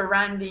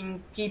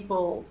 surrounding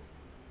people,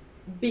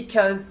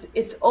 because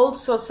it's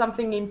also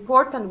something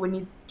important we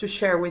need to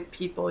share with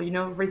people,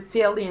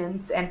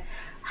 resilience and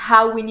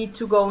how we need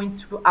to go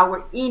into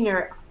our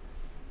inner,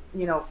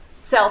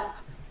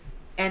 self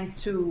and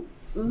to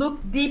look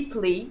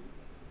deeply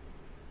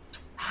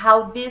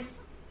how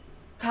this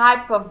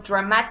type of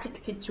dramatic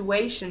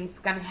situations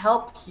can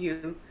help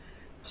you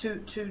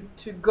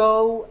to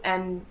go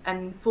and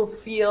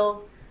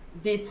fulfill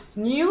this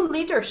new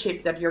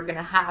leadership that you're going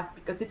to have,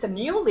 because it's a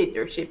new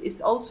leadership. It's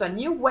also a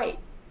new way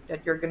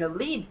that you're going to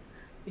lead,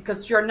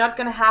 because you're not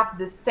going to have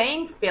the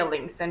same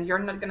feelings and you're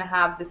not going to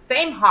have the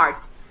same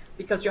heart,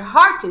 because your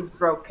heart is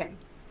broken.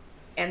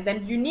 And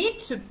then you need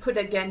to put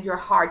again your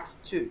heart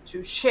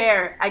to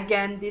share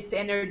again this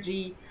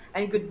energy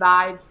and good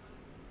vibes,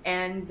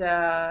 and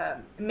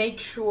make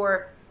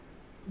sure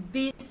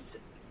this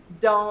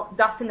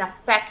doesn't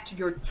affect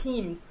your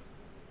teams,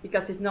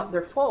 because it's not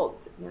their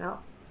fault,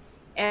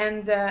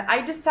 And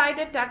I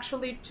decided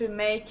actually to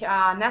make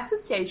an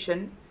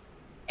association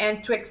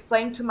and to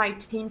explain to my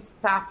teams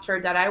after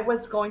that I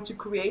was going to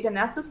create an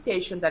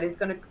association that is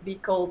going to be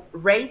called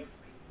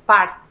Race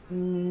Part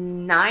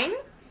 9,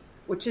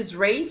 which is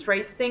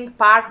Racing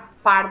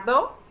Pardo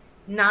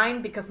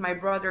 9, because my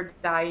brother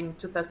died in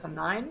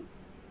 2009.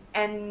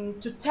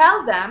 And to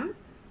tell them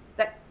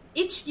that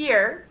each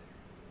year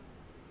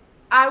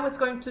I was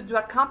going to do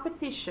a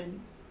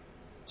competition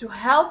to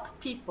help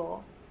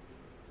people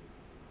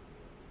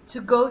to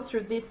go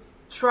through this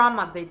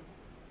trauma that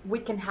we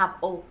can have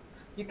all.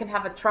 You can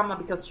have a trauma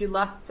because you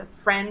lost a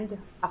friend,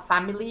 a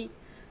family,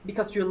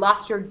 because you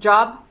lost your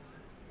job,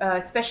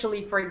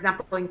 especially, for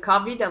example, in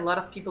COVID, a lot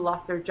of people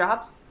lost their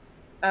jobs.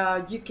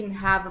 You can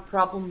have a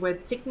problem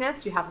with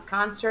sickness, you have a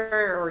cancer,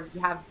 or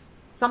you have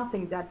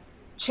something that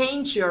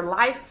change your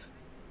life.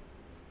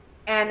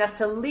 And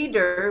as a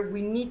leader,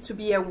 we need to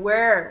be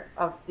aware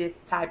of this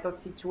type of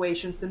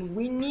situations, and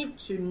we need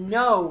to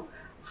know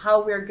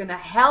how we're going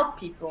to help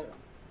people,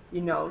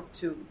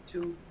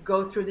 to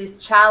go through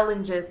these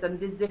challenges and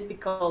these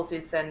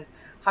difficulties, and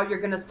how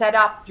you're going to set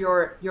up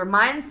your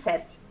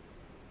mindset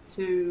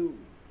to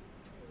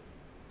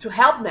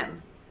help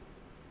them.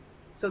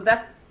 So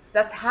that's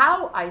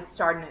how I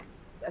started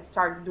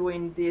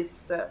doing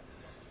this.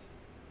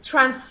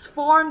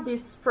 Transform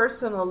this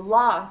personal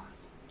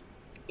loss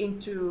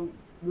into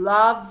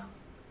love,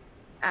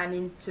 and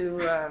into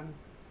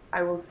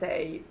I will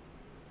say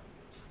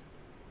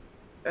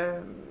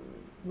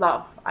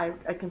love.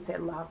 I can say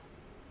love.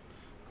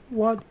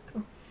 What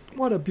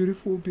a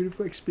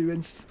beautiful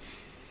experience.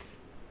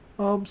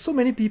 So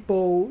many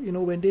people,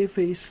 when they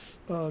face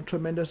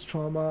tremendous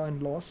trauma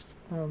and loss,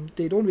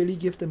 they don't really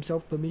give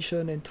themselves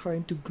permission and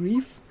time to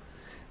grieve,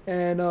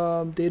 and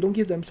they don't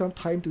give themselves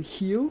time to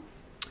heal.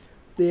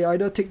 They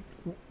either take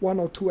one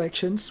or two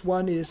actions.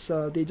 One is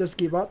they just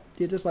give up.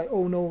 They're just like,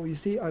 oh no, you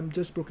see, I'm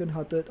just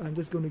brokenhearted, I'm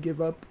just going to give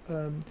up,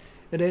 and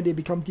then they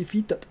become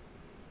defeated,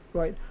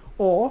 right?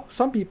 Or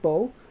some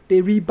people,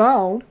 they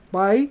rebound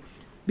by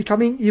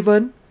becoming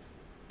even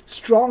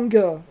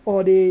stronger,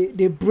 or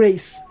they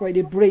brace, right?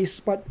 They brace,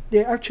 but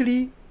they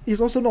actually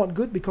is also not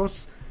good,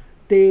 because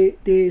they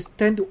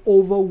tend to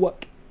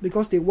overwork,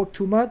 because they work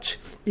too much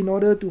in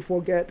order to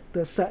forget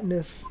the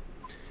sadness.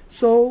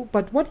 So,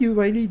 but what you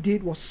really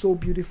did was so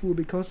beautiful,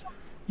 because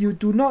you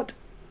do not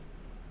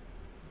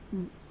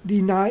be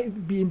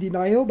in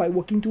denial by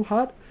working too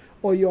hard,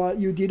 or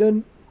you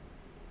didn't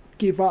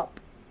give up,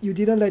 you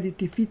didn't let it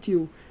defeat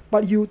you,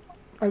 but I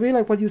really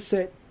like what you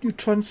said, you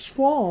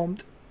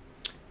transformed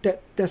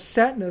that the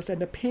sadness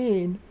and the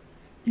pain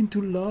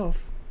into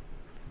love.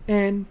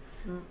 And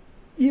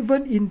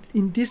even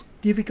in this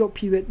difficult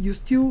period, you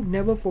still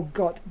never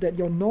forgot that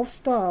your North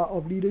Star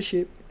of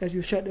leadership, as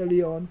you shared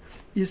early on,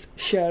 is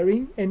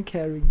sharing and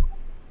caring.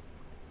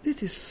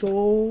 This is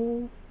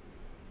so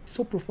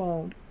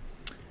profound,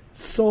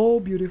 so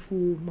beautiful,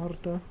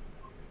 Marta.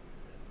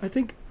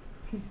 Thank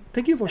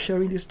you for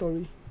sharing this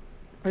story.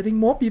 I think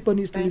more people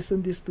need to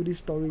listen to this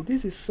story.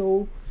 This is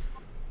so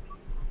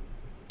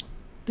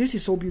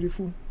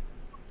beautiful.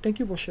 Thank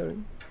you for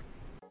sharing.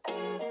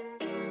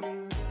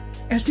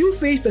 As you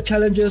face the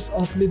challenges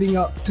of living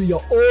up to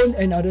your own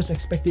and others'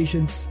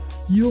 expectations,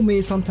 you may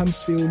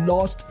sometimes feel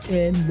lost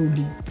and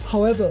lonely.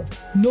 However,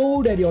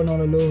 know that you're not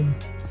alone.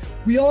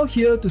 We are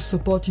here to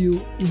support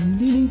you in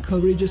leaning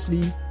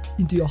courageously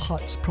into your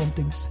heart's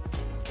promptings.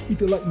 If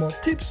you'd like more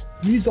tips,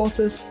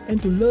 resources, and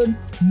to learn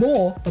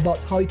more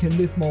about how you can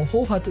live more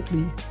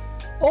wholeheartedly,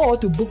 or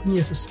to book me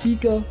as a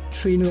speaker,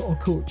 trainer, or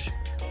coach,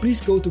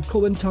 please go to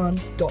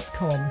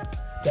coentan.com.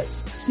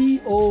 That's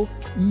COENTAN.com.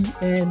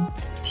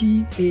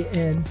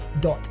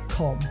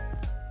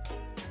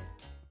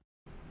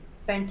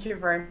 Thank you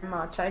very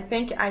much. I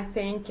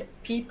think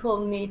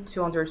people need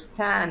to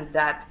understand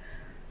that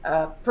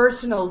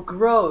personal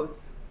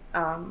growth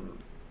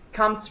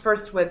comes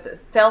first with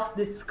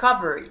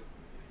self-discovery,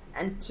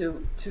 and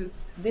to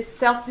this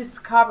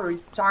self-discovery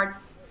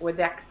starts with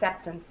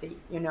acceptance.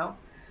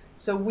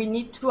 So we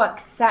need to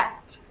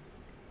accept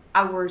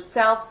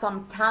ourselves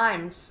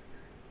sometimes,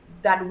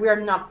 that we're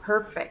not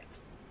perfect,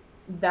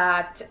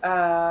 that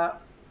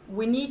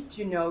we need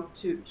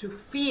to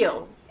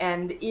feel,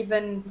 and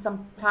even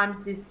sometimes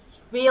these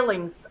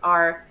feelings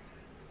are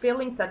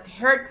feelings that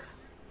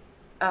hurts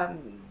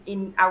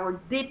in our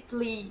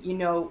deeply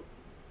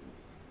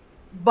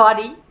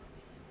body.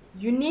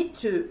 You need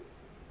to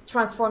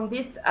transform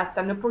this as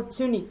an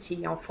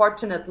opportunity,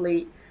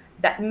 unfortunately,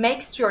 that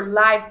makes your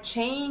life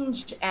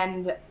change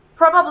and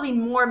probably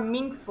more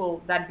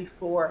meaningful than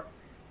before,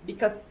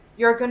 because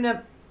you're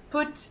gonna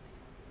put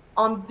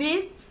on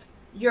this,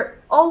 you're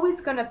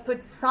always gonna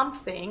put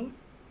something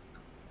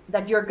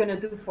that you're gonna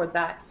do for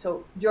that.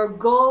 So your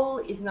goal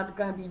is not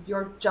gonna be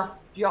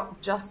just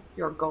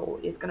your goal.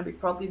 It's gonna be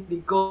probably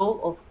the goal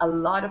of a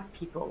lot of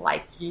people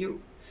like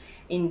you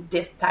in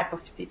this type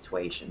of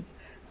situations.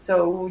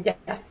 So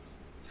yes,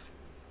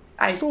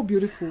 So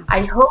beautiful.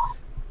 I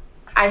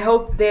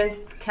hope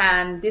this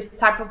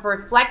type of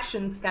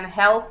reflections can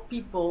help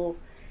people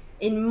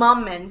in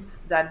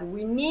moments that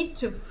we need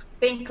to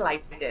think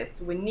like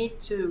this. We need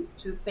to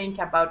think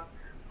about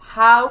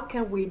how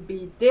can we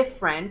be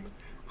different,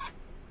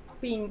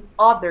 helping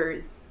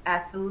others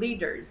as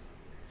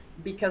leaders,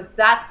 because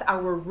that's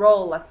our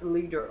role as a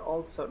leader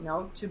also,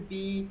 to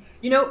be,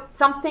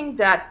 something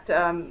that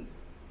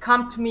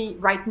come to me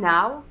right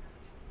now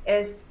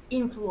is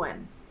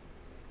influence.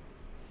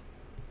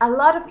 A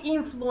lot of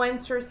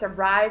influencers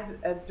arrive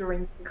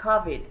during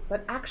COVID,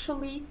 but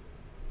actually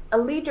a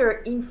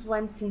leader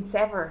influence since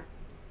ever.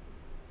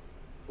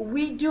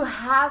 We do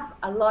have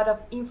a lot of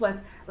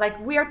influence. Like,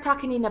 we are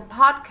talking in a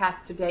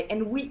podcast today,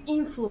 and we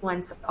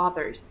influence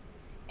others.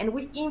 And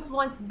we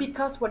influence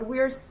because what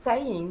we're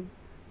saying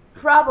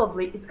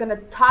probably is going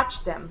to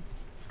touch them.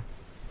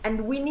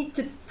 And we need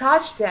to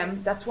touch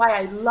them. That's why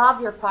I love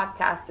your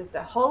podcast. It's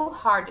a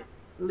wholehearted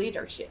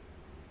leadership,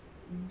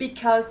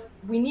 because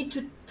we need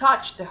to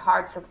touch the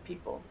hearts of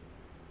people.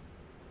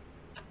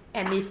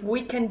 And if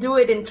we can do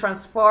it and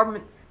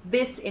transform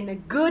this in a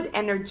good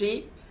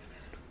energy,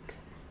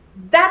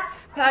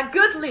 that's a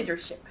good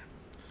leadership.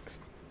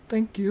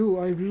 Thank you.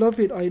 I love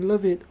it.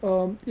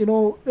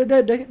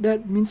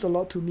 That means a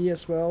lot to me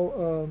as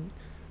well.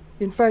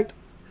 In fact,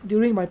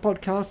 during my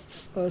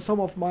podcasts, some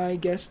of my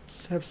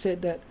guests have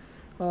said that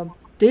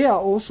they are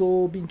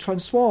also being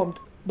transformed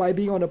by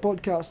being on a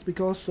podcast,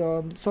 because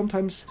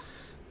sometimes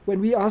when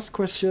we ask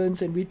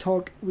questions and we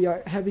talk, we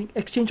are having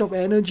exchange of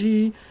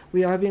energy,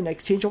 we are having an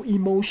exchange of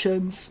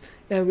emotions,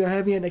 and we are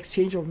having an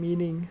exchange of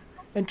meaning.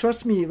 And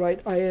trust me,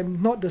 right, I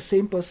am not the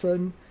same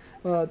person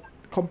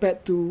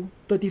compared to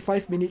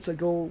 35 minutes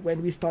ago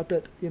when we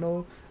started.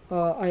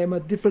 I'm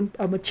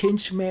a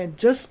changed man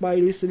just by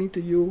listening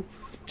to you,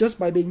 just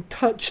by being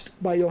touched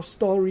by your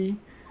story.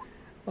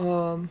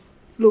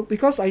 Look,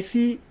 because I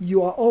see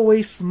you are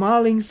always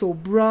smiling so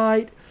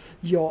bright,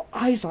 your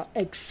eyes are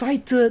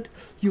excited,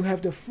 you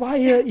have the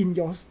fire in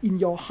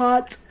your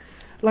heart,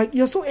 like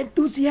you're so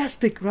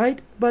enthusiastic,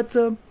 right? But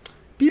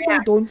people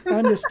don't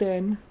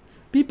understand.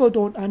 People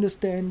don't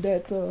understand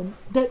that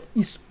that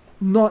is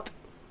not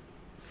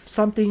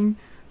something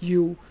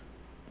you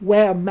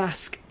wear a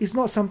mask. It's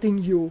not something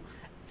you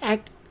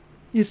act.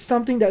 It's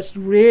something that's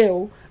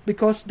real,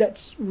 because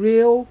that's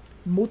real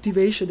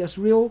motivation. That's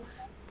real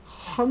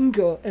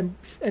hunger and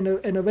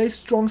a very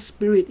strong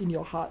spirit in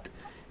your heart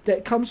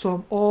that comes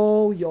from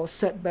all your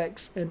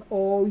setbacks and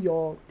all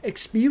your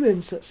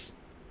experiences.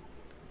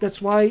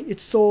 That's why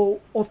it's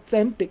so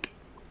authentic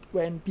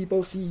when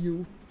people see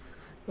you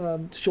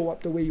show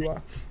up the way you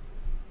are.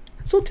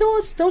 So tell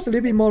us a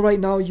little bit more right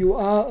now. You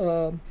are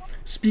a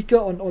speaker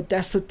on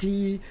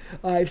Audacity.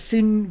 I've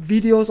seen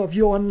videos of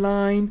you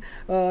online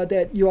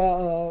that you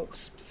are a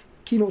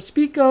keynote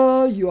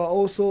speaker. You are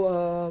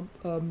also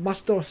a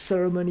master of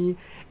ceremony.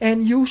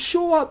 And you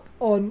show up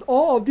on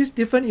all of these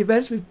different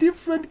events with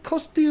different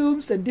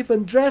costumes and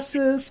different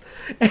dresses.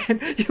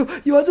 And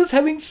you are just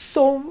having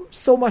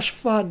so much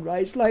fun,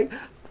 right? It's like,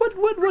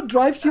 what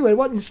drives you and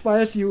what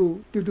inspires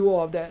you to do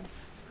all of that?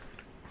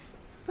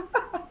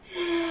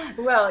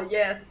 Well,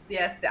 yes.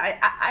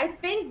 I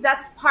think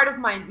that's part of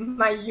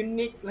my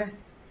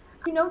uniqueness.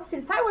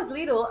 Since I was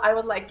little, I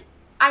was like,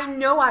 I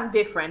know I'm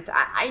different.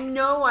 I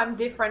know I'm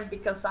different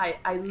because I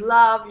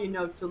love,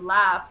 to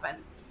laugh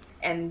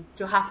and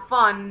to have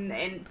fun.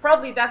 And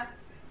probably that's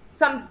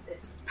some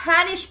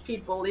Spanish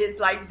people is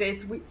like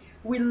this.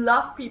 We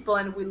love people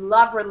and we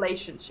love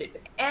relationship.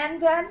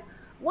 And then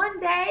one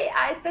day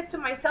I said to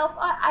myself,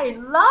 I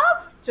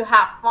love to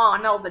have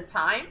fun all the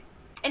time.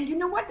 And you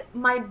know what?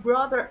 My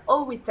brother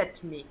always said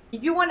to me,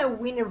 if you want to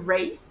win a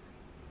race,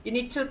 you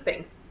need two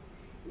things.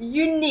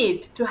 You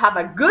need to have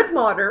a good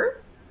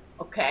motor.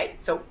 Okay,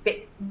 so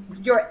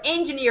your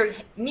engineer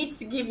needs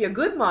to give you a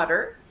good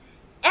motor.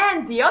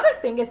 And the other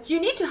thing is you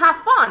need to have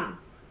fun.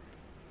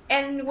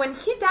 And when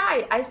he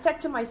died, I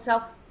said to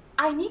myself,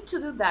 I need to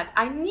do that.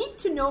 I need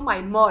to know my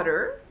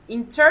motor,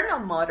 internal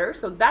motor.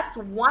 So that's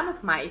one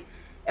of my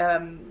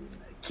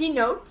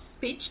keynote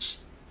speech.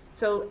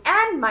 So,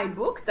 and my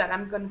book that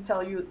I'm going to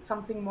tell you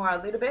something more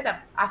a little bit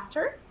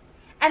after.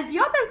 And the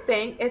other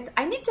thing is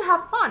I need to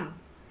have fun.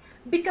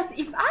 Because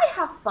if I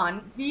have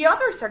fun, the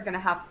others are going to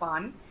have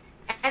fun.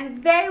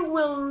 And they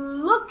will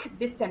look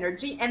this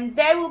energy and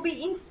they will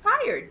be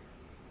inspired.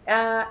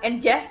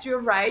 And yes,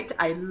 you're right.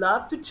 I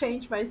love to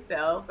change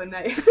myself. And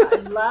I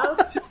love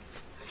to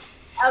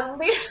a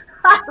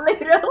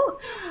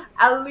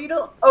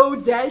little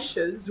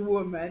audacious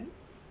woman.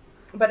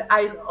 But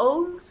I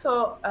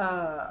also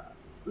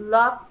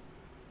love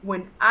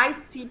when I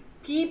see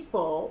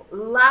people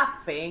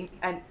laughing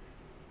and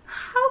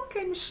how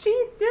can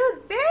she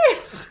do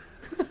this?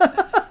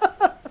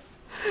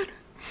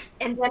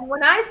 And then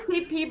when I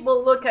see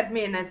people look at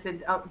me and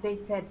they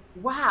said,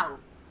 wow.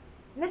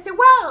 And I said,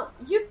 well,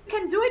 you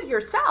can do it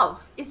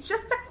yourself. It's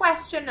just a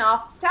question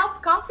of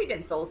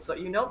self-confidence also,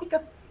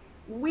 because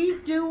we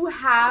do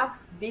have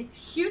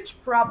this huge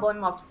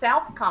problem of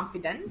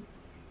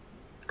self-confidence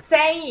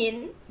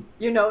saying,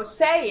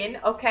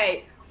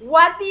 okay,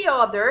 what the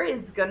other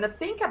is going to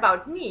think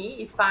about me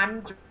if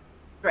I'm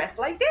dressed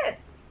like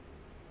this.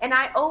 And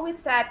I always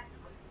said,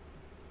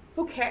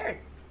 who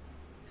cares?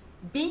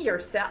 Be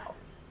yourself.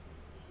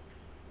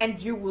 And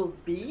you will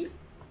be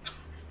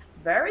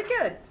very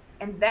good.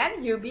 And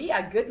then you'll be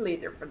a good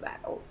leader for that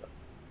also.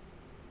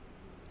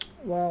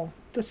 Wow,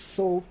 that's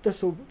so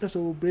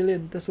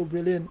brilliant. That's so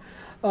brilliant.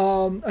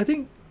 I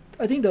think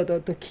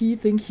that the key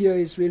thing here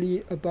is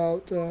really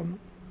about a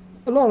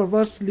lot of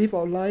us live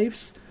our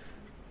lives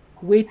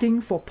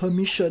waiting for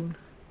permission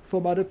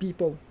from other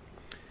people.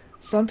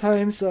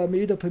 Sometimes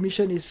maybe the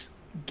permission is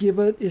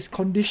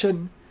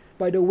conditioned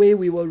by the way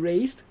we were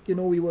raised.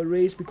 We were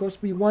raised because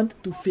we want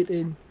to fit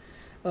in.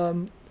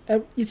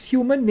 It's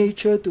human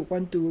nature to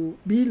want to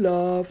be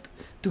loved,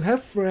 to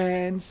have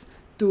friends,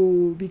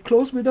 to be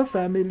close with the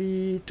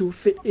family, to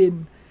fit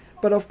in.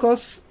 But of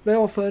course, very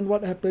often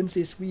what happens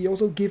is we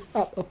also give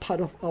up a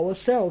part of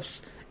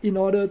ourselves in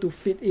order to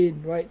fit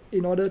in, right?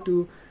 In order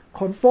to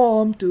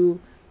conform to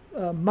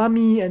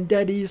mommy and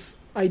daddy's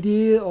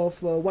idea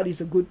of what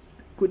is a good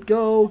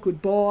girl,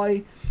 good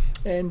boy.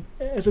 And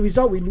as a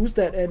result, we lose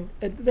that, and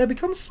that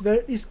becomes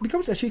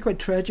actually quite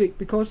tragic,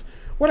 because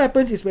what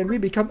happens is when we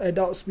become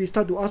adults, we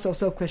start to ask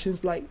ourselves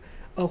questions like,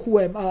 who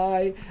am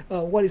I?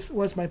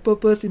 What's my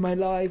purpose in my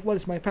life? What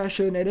is my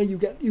passion? And then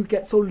you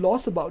get so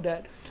lost about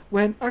that,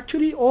 when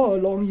actually all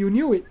along you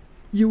knew it.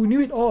 You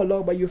knew it all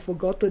along, but you've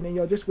forgotten, and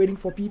you're just waiting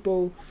for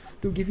people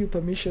to give you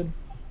permission.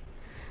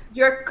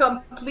 You're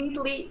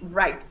completely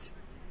right.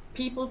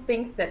 People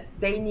think that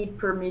they need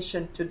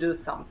permission to do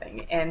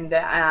something, and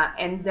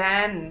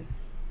then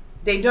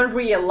they don't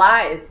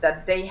realize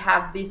that they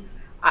have this.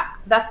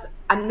 That's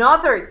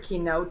another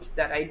keynote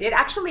that I did.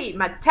 Actually,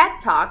 my TED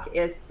Talk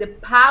is the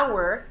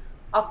power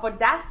of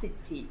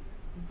audacity,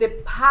 the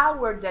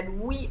power that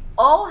we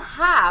all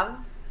have,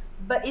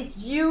 but it's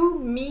you,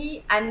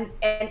 me, and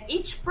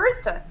each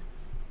person.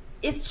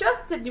 It's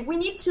just that we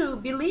need to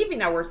believe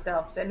in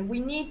ourselves, and we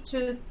need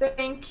to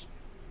think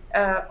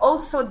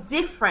also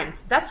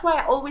different. That's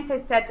why I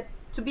said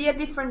to be a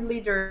different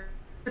leader,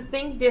 to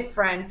think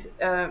different,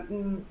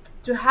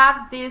 to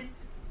have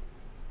this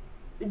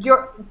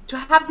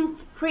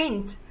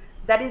print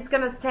that is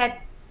gonna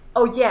say,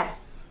 oh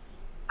yes,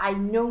 I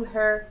know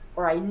her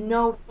or I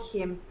know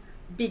him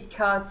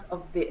because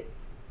of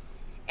this.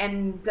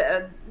 And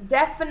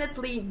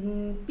definitely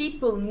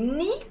people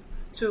need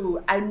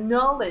to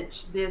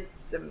acknowledge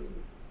this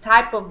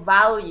type of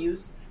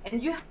values,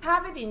 and you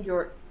have it in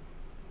your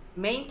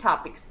main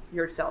topics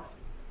yourself.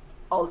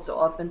 also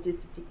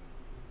authenticity.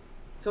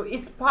 So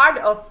it's part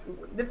of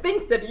the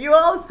things that you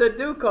also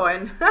do,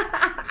 Cohen.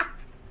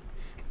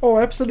 Oh,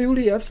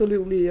 absolutely,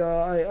 absolutely.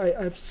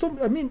 I have so.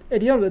 I mean,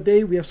 at the end of the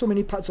day, we have so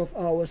many parts of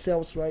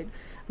ourselves, right?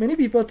 Many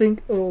people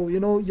think, oh,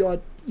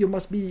 you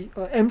must be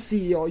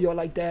MC, or you're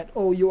like that.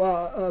 Oh, you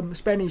are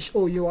Spanish.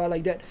 Oh, you are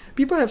like that.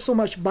 People have so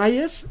much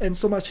bias and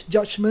so much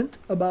judgment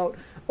about,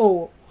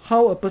 oh,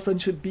 how a person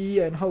should be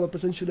and how a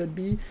person shouldn't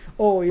be.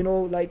 Oh,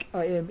 like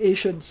I am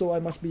Asian, so I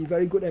must be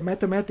very good at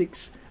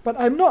mathematics, but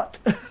I'm not.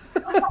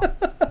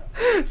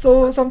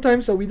 So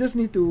sometimes we just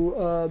need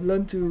to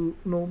learn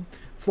to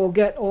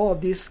forget all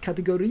of these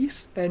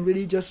categories and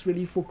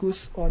really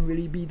focus on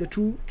really be the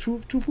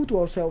truthful to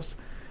ourselves.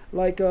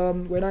 Like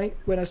when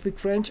I speak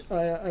French,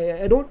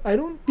 I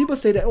don't people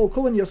say that, oh,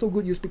 Cohen, you're so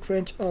good, you speak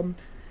French.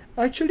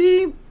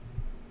 Actually,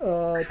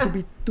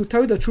 to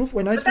tell you the truth,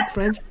 when I speak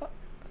French,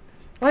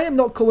 I am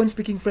not Cohen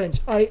speaking French.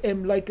 I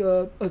am like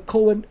a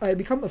Cohen. I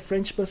become a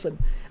French person.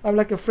 I'm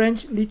like a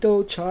French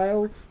little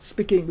child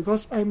speaking,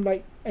 because I'm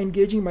like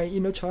engaging my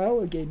inner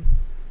child again.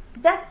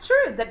 That's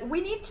true. That we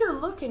need to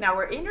look in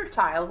our inner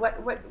child,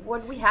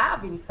 what we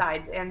have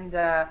inside, and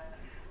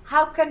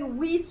how can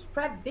we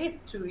spread this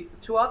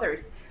to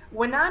others.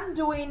 When I'm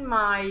doing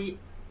my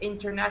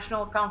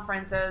international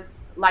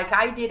conferences, like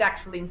I did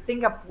actually in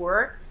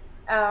Singapore,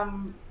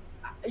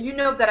 you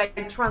know that I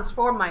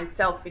transform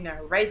myself in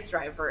a race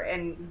driver,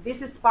 and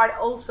this is part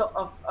also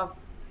of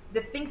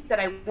the things that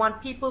I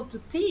want people to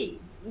see.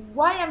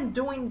 Why I'm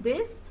doing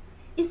this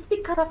is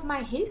because of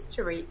my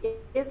history,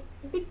 it's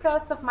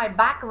because of my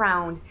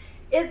background,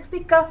 it's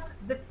because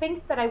the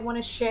things that I want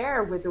to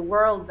share with the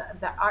world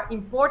that are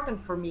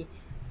important for me.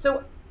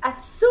 So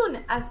as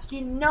soon as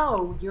you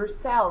know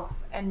yourself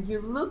and you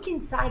look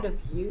inside of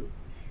you,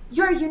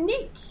 you're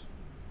unique,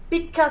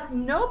 because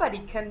nobody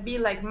can be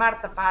like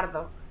Marta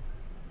Pardo.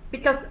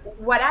 Because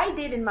what I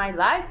did in my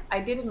life, I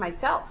did it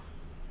myself.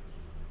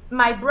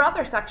 My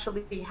brothers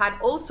actually had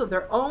also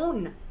their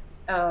own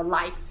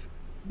life,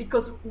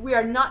 because we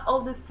are not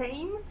all the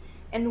same,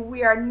 and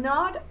we are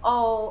not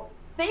all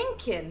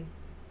thinking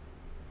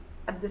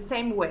at the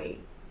same way,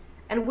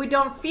 and we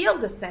don't feel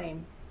the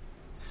same.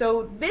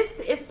 So this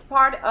is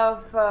part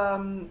of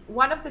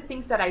one of the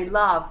things that I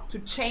love, to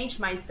change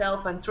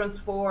myself and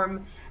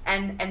transform,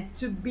 and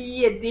to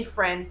be a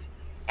different,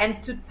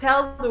 and to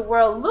tell the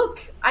world,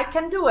 look, I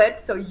can do it,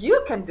 so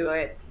you can do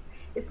it.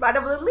 It's part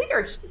of the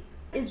leadership.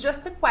 It's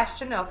just a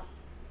question of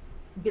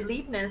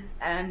believeness,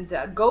 and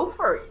go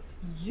for it.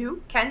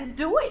 You can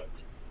do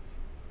it.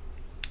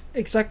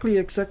 Exactly.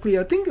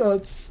 I think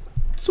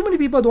so many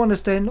people don't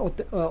understand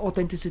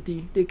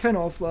authenticity. They kind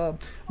of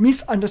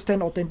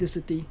misunderstand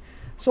authenticity.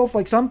 So,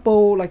 for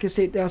example, like I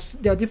said,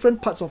 there are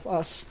different parts of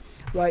us,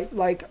 right?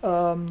 Like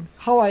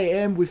how I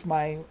am with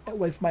my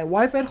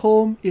wife at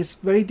home is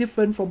very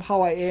different from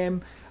how I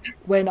am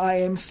when I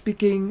am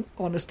speaking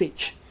on a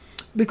stage,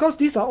 because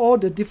these are all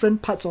the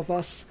different parts of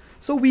us.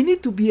 So we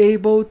need to be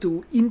able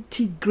to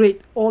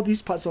integrate all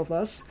these parts of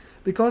us,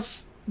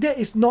 because that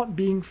is not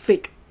being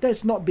fake,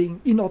 that's not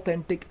being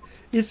inauthentic.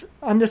 It's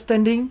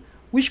understanding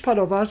which part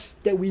of us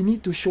that we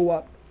need to show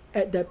up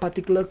at that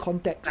particular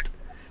context.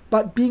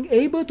 But being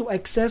able to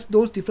access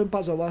those different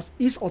parts of us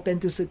is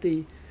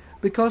authenticity.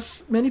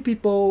 Because many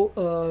people,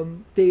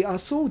 they are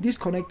so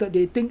disconnected,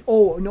 they think,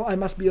 oh, I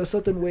must be a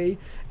certain way,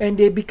 and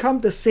they become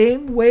the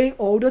same way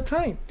all the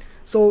time.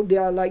 So they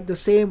are like the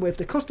same with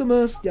the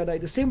customers, they are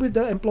like the same with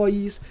the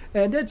employees,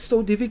 and that's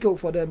so difficult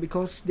for them,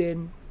 because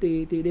then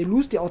they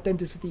lose their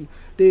authenticity.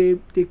 They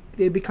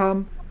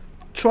become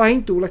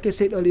trying to, like I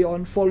said earlier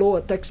on, follow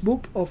a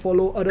textbook or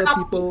follow other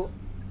people,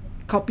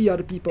 copy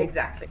other people.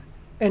 Exactly.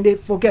 And they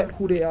forget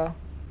who they are.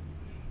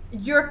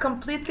 You're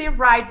completely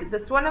right.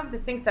 That's one of the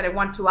things that I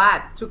want to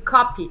add, to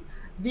copy.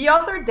 The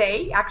other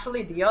day,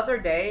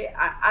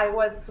 I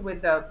was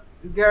with a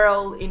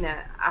girl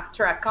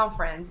after a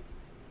conference,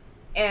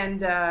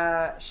 and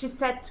she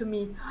said to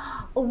me,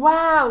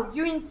 wow,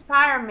 you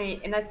inspire me.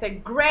 And I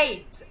said,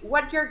 great,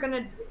 what you're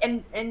gonna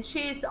do. And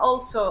she is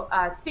also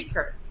a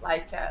speaker,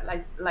 like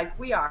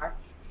we are.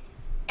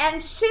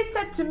 And she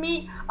said to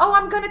me, oh,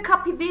 I'm going to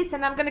copy this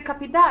and I'm going to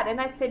copy that. And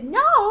I said,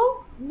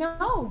 no,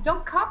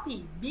 don't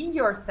copy. Be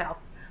yourself.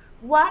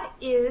 What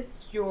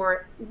is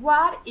the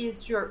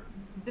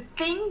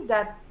thing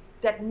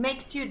that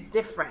makes you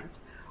different?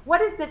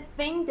 What is the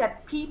thing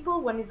that people,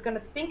 when it's going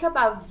to think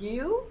about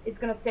you, is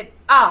going to say,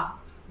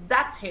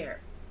 that's her.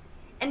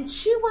 And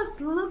she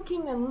was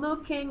looking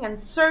and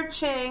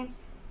searching.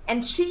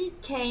 And she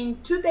came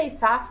 2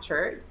 days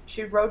after.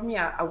 She wrote me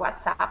a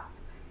WhatsApp.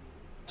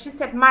 She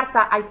said,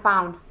 Marta, I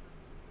found.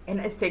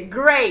 And I said,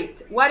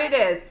 great, what it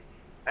is.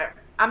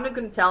 I'm not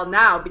going to tell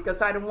now,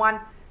 because I don't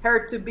want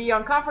her to be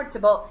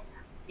uncomfortable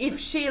if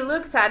she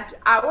looks at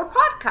our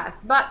podcast.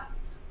 But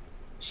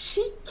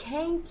she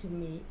came to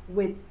me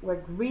with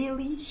what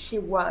really she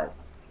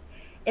was.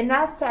 And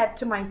I said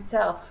to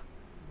myself,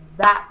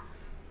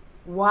 that's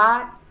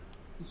what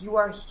you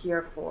are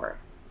here for,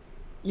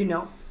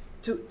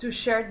 to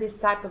share this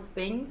type of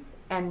things,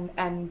 and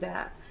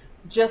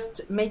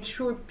just make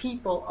sure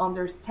people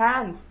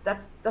understand.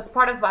 That's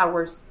part of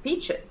our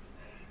speeches.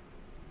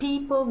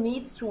 People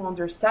needs to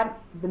understand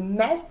the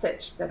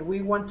message that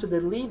we want to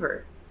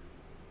deliver.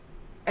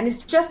 And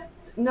it's just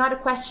not a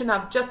question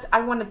of just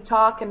I want to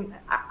talk and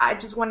I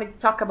just want to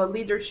talk about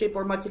leadership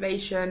or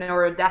motivation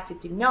or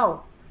audacity.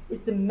 No,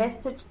 it's the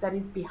message that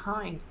is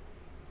behind.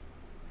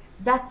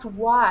 That's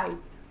why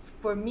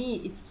for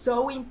me it's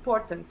so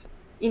important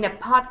in a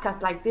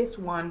podcast like this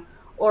one,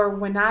 or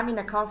when I'm in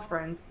a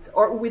conference,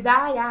 or when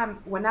I am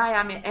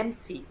an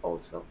MC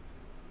also,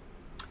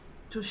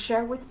 to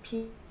share with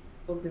people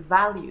the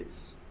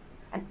values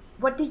and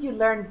what did you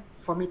learn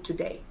for me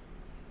today.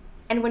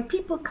 And when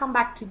people come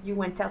back to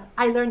you and tell,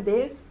 I learned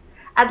this,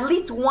 at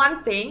least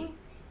one thing,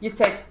 you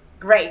said,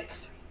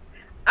 great,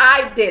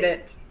 I did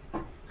it.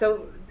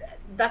 So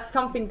that's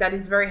something that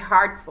is very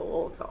heartful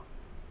also.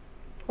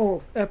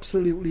 Oh,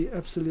 absolutely,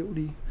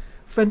 absolutely.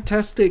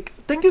 Fantastic.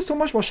 Thank you so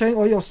much for sharing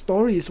all your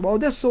stories. Wow,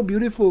 that's so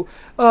beautiful.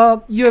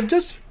 You have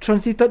just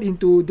transited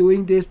into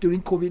doing this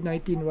during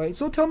COVID-19, right?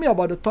 So tell me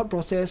about the thought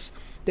process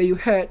that you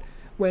had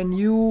when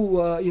you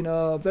were in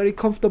a very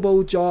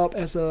comfortable job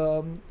as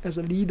a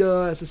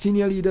leader, as a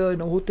senior leader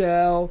in a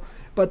hotel,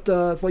 but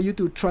for you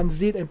to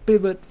transit and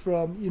pivot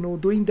from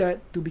doing that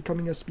to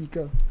becoming a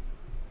speaker.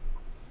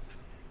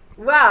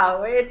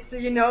 Wow, it's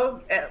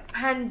a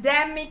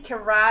pandemic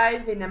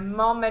arrived in a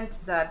moment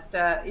that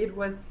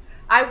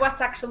I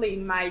was actually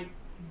in my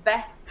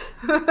best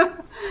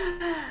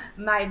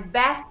my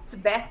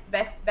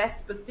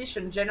best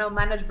position, general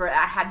manager.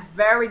 I had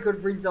very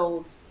good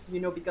results,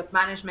 because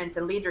management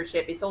and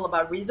leadership is all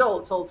about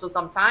results also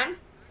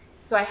sometimes.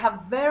 So I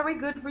have very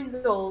good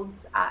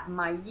results.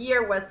 My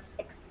year was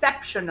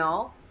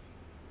exceptional,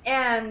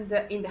 and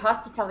in the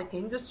hospitality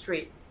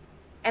industry.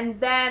 And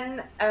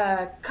then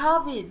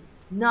COVID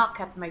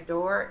knocked at my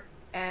door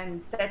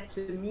and said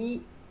to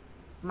me,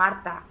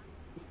 Marta,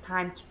 it's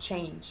time to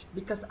change.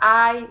 Because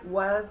I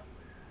was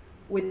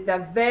with a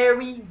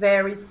very,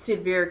 very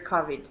severe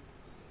COVID.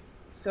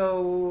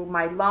 So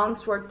my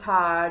lungs were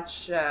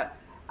touched.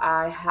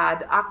 I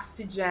had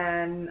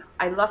oxygen.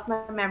 I lost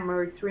my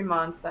memory 3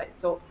 months.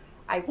 So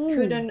I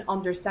couldn't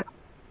understand.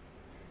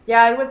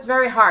 Yeah, it was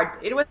very hard.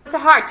 It was a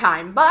hard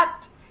time,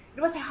 but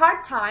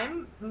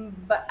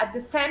at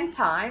the same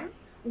time,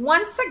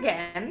 once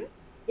again,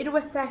 it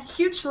was a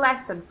huge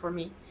lesson for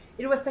me.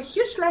 It was a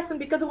huge lesson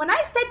because when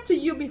I said to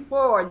you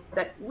before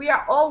that we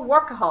are all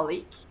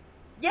workaholic,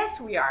 yes,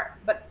 we are.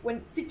 But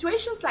when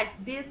situations like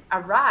this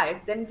arrive,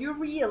 then you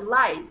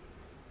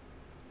realize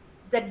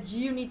that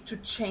you need to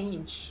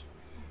change.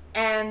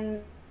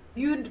 And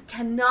you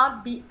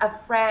cannot be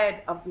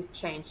afraid of this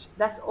change.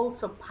 That's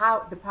also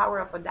the power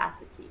of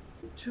audacity.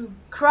 To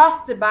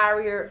cross the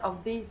barrier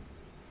of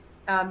this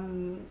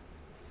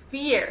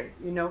fear,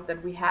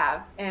 that we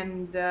have.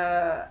 And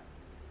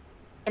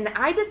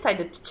I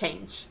decided to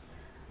change.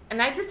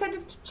 And I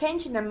decided to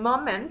change in a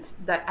moment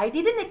that I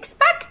didn't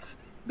expect.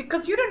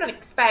 Because you don't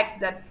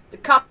expect that the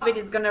COVID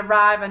is going to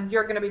arrive and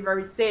you're going to be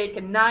very sick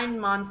and 9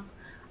 months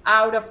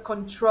out of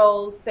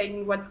control,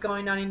 saying what's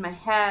going on in my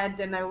head.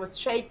 And I was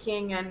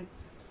shaking.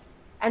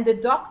 And the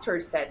doctor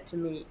said to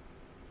me,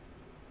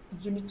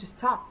 you need to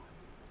stop.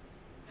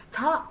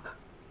 Stop.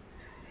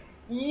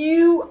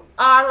 You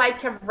are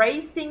like a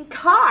racing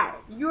car.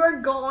 You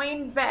are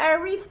going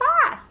very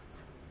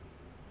fast.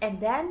 And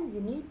then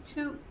you need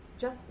to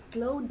just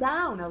slow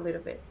down a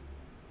little bit.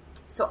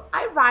 So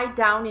I write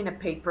down in a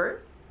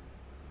paper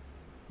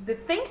the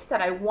things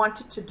that I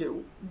wanted to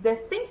do, the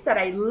things that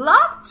I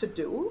love to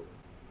do,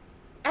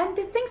 and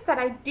the things that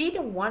I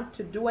didn't want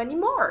to do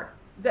anymore.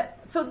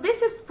 So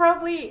this is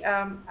probably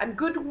a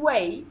good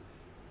way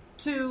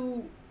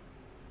to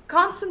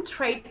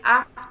concentrate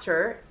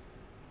after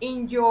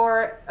in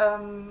your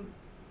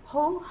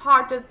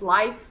wholehearted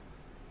life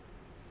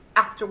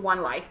after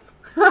one life.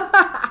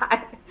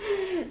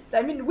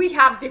 I mean, we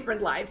have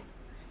different lives.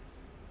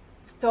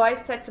 So I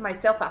said to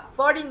myself, at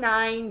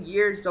 49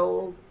 years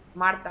old,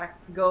 Marta,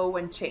 go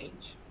and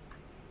change.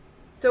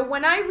 So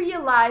when I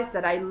realized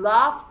that I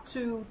love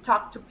to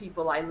talk to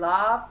people, I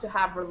love to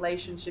have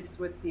relationships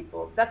with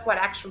people, that's what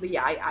actually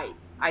I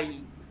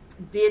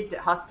did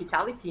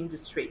hospitality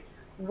industry,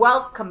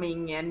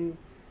 welcoming and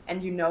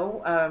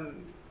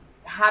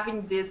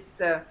having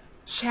this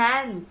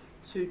chance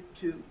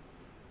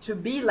to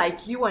be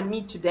like you and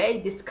me today,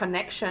 this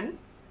connection.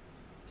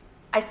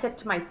 I said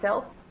to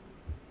myself,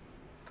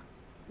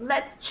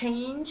 let's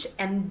change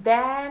and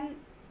then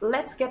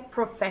let's get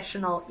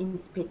professional in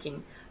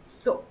speaking.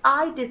 So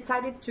I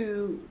decided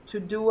to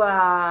do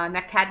an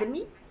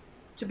academy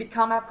to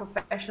become a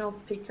professional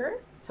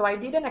speaker. So I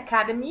did an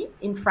academy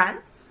in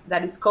France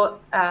that is called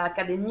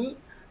Académie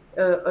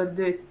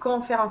de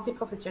Conférenciers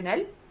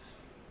Professionnels.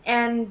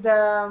 And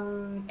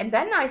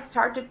then I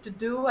started to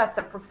do as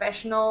a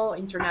professional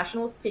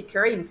international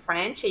speaker in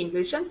French,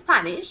 English, and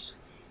Spanish,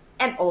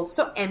 and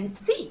also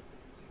MC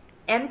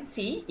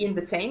in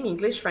the same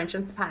English, French,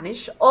 and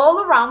Spanish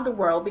all around the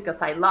world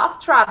because I love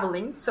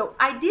traveling. So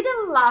I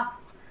didn't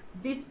lost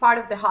this part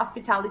of the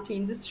hospitality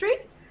industry,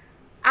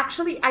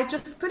 Actually, I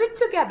just put it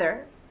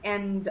together,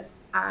 and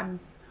I'm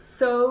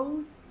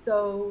so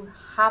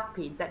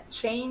happy. That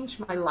changed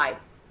my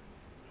life.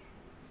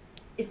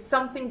 It's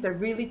something that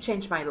really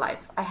changed my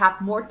life. I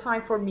have more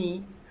time for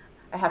me.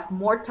 I have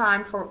more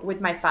time for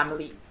with my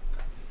family,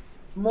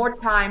 more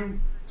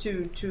time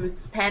to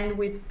spend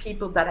with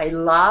people that I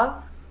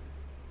love,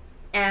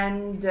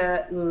 and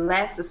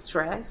less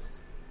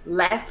stress,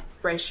 less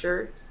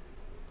pressure.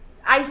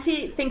 I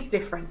see things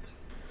different.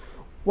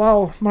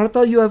 Wow,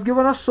 Marta, you have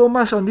given us so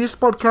much on this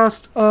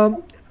podcast.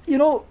 You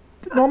know,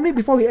 normally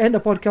before we end the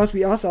podcast,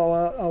 we ask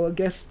our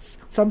guests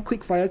some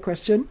quick fire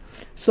question.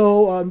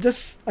 So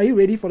just are you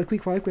ready for the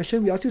quick fire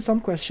question? We ask you some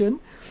question,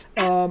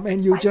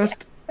 and you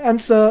just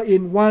answer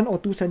in 1 or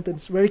 2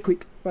 sentences, very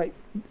quick, right?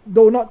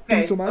 Though not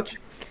think so much.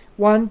 Okay.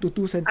 1 to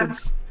 2 I'm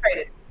sentences.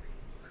 frustrated.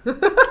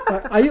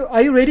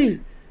 Are you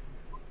ready?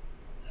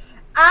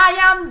 I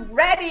am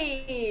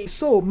ready.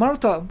 So,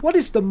 Marta, what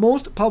is the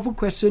most powerful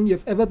question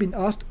you've ever been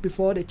asked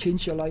before that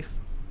changed your life?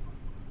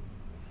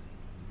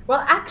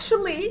 Well,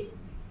 actually,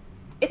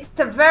 it's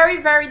a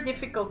very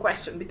difficult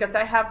question because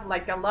I have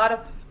like a lot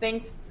of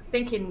things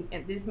thinking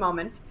at this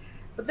moment.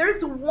 But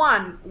there's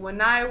one when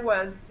I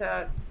was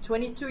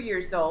 22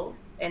 years old,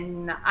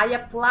 and I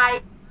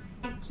applied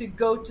to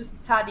go to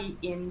study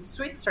in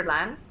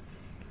Switzerland,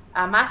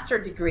 a master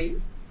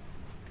degree.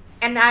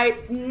 And I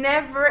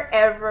never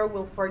ever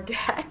will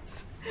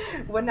forget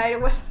when I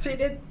was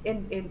seated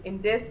in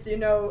this,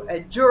 a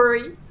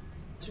jury,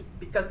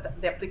 because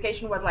the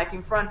application was like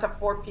in front of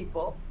 4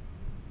 people.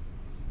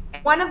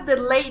 One of the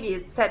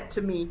ladies said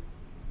to me,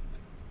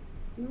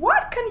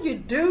 "What can you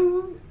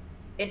do,"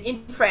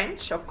 in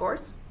French, of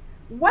course,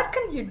 "what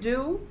can you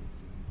do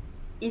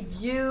if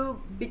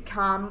you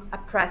become a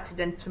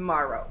president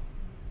tomorrow?"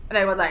 And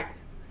I was like,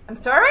 "I'm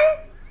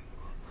sorry?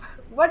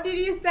 What did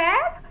you say?"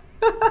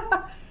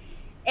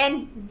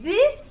 And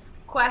this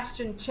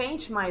question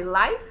changed my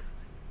life.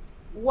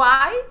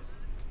 Why?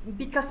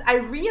 Because I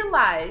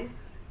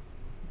realized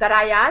that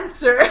I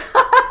answer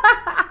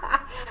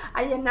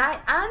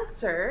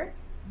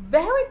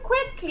very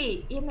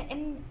quickly.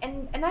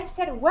 And I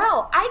said,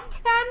 well, I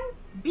can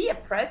be a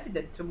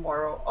president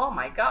tomorrow. Oh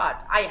my God,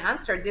 I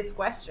answered this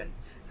question.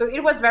 So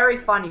it was very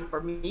funny for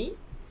me.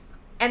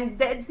 And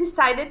they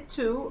decided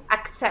to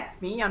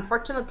accept me.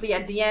 Unfortunately,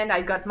 at the end,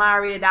 I got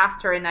married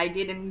after and I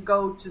didn't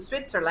go to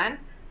Switzerland.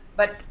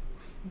 But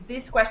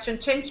this question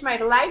changed my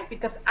life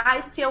because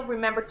I still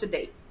remember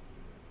today.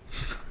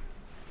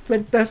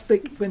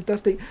 Fantastic.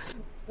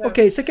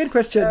 Okay, second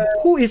question.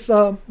 Who is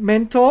a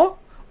mentor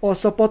or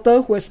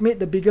supporter who has made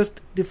the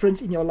biggest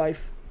difference in your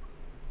life?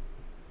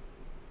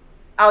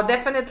 Oh,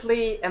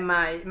 definitely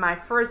my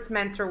first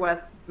mentor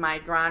was my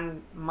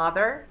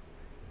grandmother.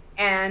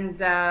 And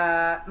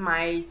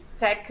my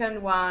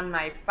second one,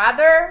 my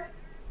father.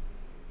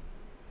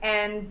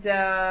 And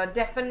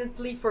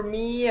definitely for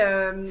me,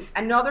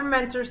 another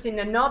mentors in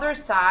another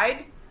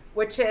side,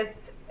 which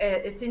is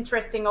it's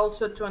interesting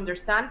also to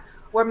understand,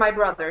 were my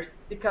brothers,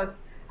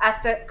 because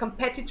as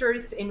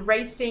competitors in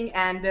racing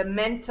and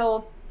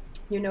mental,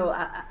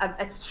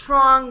 a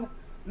strong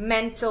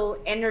mental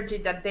energy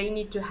that they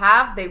need to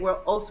have, they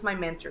were also my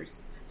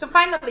mentors. So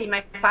finally,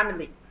 my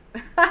family.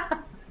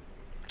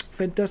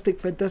 Fantastic.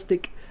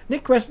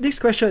 Next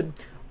question.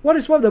 What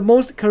is one of the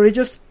most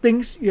courageous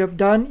things you have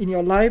done in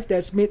your life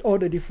that's made all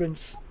the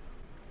difference?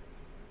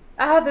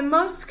 The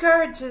most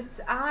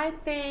courageous, I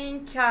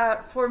think,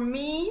 for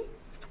me,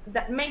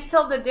 that makes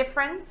all the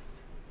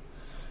difference.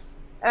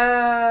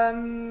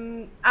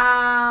 I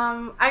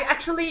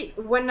actually,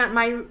 when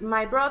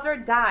my brother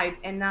died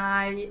and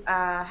I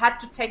had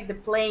to take the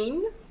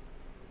plane,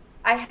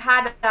 I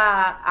had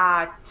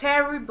a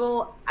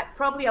terrible,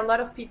 probably a lot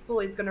of people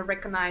is going to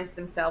recognize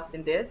themselves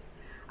in this.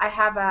 I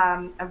have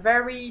a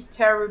very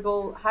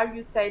terrible, how do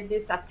you say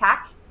this,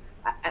 attack?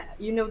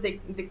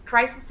 The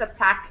crisis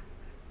attack,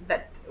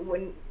 that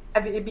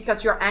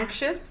because you're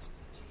anxious.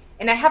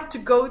 And I have to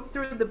go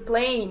through the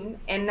plane,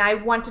 and I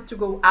wanted to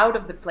go out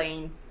of the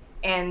plane.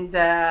 And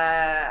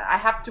I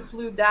have to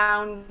flew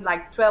down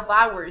like 12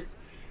 hours.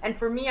 And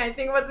for me, I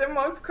think it was the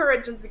most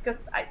courageous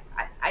because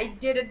I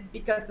did it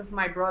because of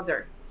my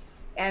brother.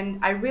 And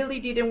I really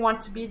didn't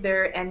want to be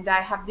there. And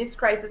I have this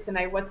crisis and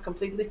I was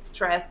completely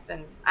stressed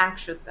and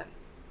anxious. And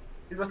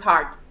it was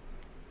hard.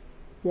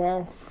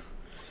 Wow.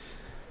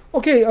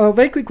 Okay,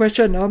 very quick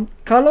question.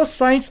 Carlos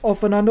Sainz or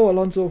Fernando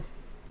Alonso?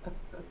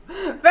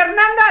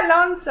 Fernando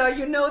Alonso,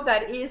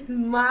 that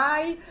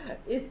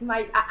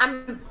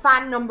I'm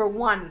fan number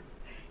 1.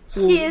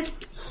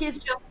 He's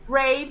just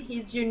brave.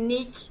 He's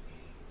unique.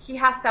 He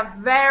has a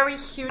very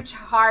huge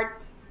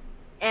heart,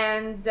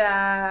 and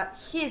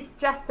he's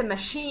just a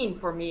machine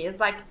for me. It's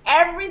like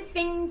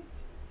everything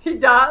he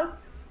does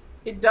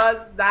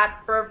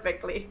that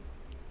perfectly.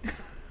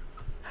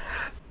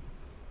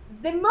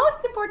 The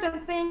most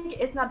important thing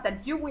is not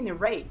that you win a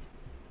race.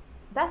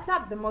 That's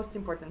not the most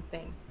important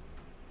thing.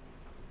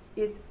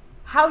 Is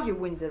how you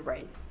win the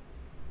race.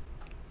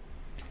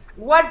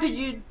 What do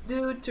you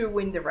do to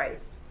win the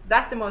race?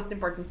 That's the most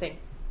important thing.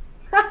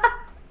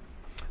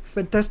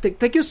 Fantastic.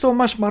 Thank you so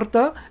much,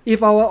 Marta.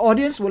 If our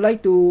audience would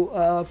like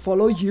to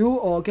follow you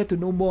or get to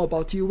know more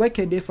about you, where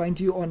can they find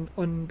you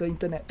on the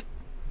internet?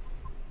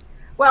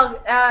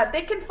 Well,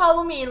 they can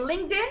follow me in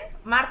LinkedIn,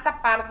 Marta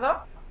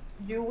Pardo.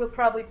 You will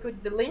probably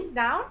put the link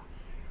down.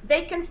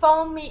 They can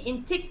follow me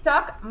in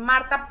TikTok,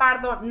 Marta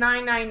Pardo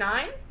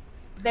 999.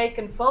 They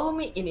can follow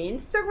me in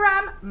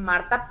Instagram,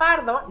 Marta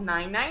Pardo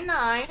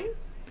 999.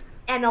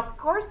 And of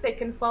course, they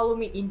can follow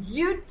me in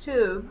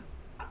YouTube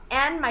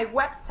and my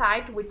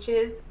website, which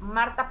is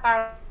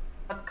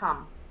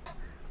martapardo.com.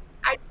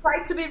 I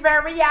try to be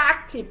very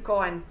active,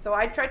 Cohen. So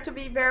I try to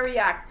be very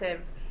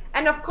active.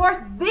 And of course,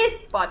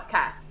 this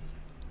podcast.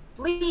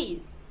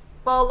 Please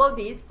follow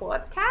this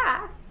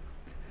podcast.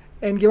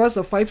 And give us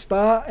a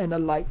 5-star and a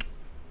like.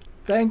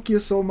 Thank you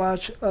so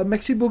much.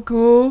 Merci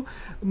beaucoup.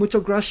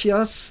 Muchas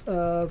gracias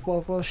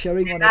for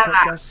sharing on the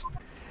podcast.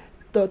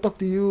 Talk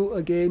to you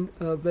again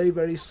very,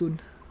 very soon.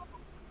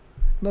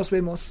 Nos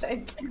vemos.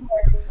 Thank you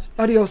very much.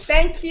 Adios.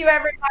 Thank you,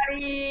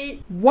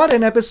 everybody. What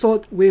an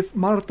episode with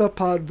Marta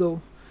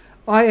Pardo.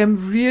 I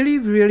am really,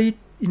 really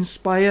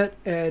inspired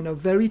and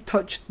very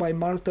touched by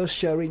Marta's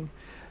sharing.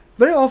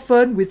 Very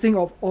often we think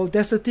of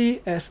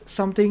Audacity as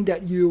something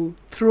that you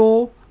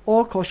throw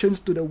all cautions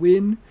to the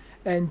wind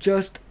and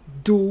just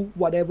do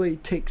whatever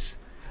it takes.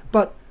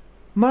 But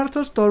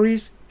Marta's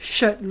stories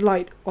shed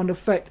light on the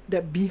fact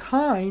that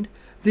behind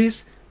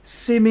this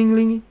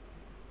seemingly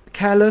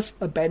careless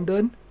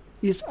abandon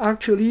is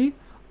actually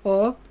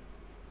a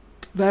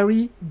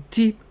very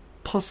deep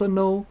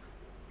personal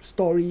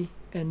story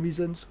and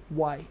reasons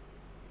why.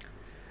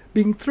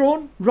 Being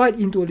thrown right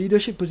into a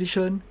leadership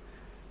position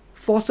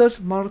forces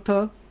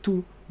Marta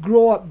to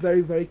grow up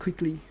very, very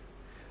quickly.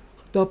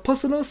 The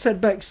personal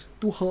setbacks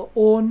to her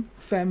own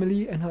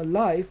family and her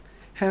life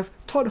have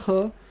taught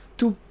her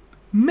to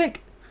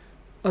make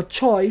a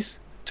choice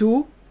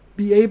to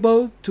be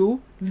able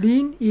to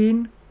lean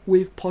in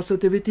with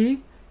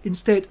positivity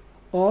instead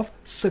of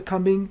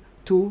succumbing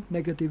to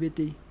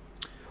negativity.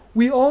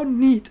 We all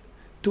need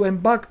to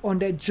embark on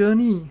that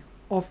journey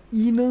of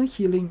inner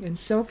healing and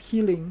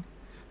self-healing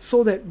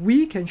so that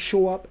we can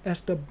show up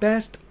as the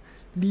best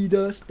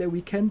leaders that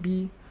we can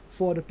be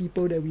for the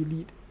people that we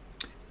lead.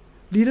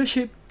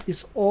 Leadership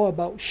is all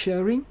about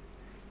sharing,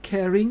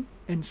 caring,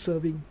 and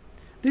serving.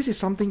 This is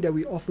something that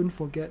we often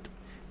forget,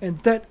 and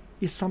that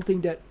is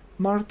something that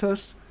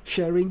Marta's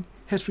sharing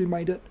has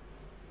reminded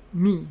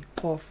me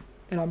of,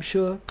 and I'm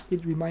sure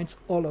it reminds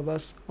all of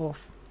us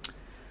of.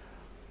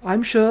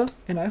 I'm sure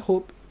and I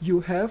hope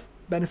you have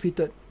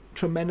benefited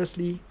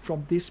tremendously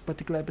from this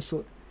particular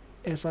episode,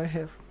 as I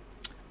have.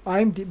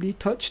 I'm deeply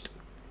touched,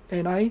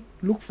 and I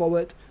look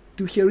forward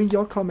to hearing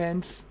your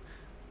comments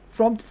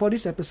for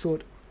this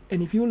episode.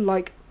 And if you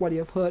like what you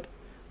have heard,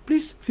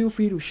 please feel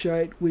free to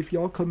share it with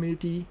your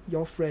community,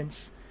 your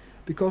friends,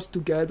 because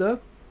together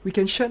we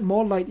can shed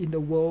more light in the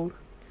world.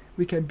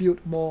 We can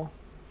build more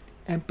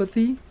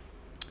empathy,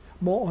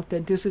 more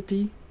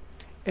authenticity,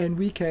 and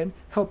we can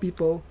help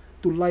people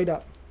to light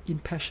up in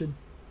passion.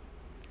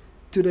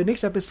 To the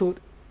next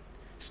episode,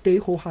 stay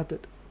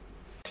wholehearted.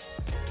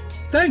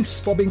 Thanks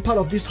for being part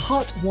of this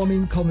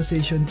heartwarming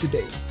conversation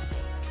today.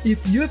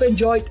 If you have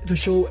enjoyed the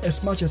show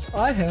as much as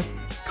I have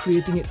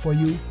creating it for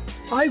you,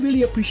 I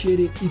really appreciate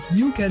it if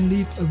you can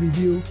leave a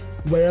review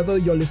wherever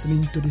you're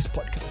listening to this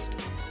podcast.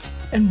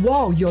 And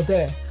while you're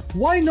there,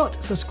 why not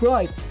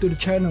subscribe to the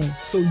channel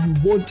so you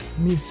won't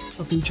miss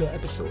a future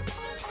episode?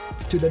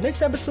 To the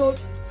next episode,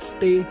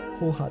 stay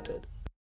wholehearted.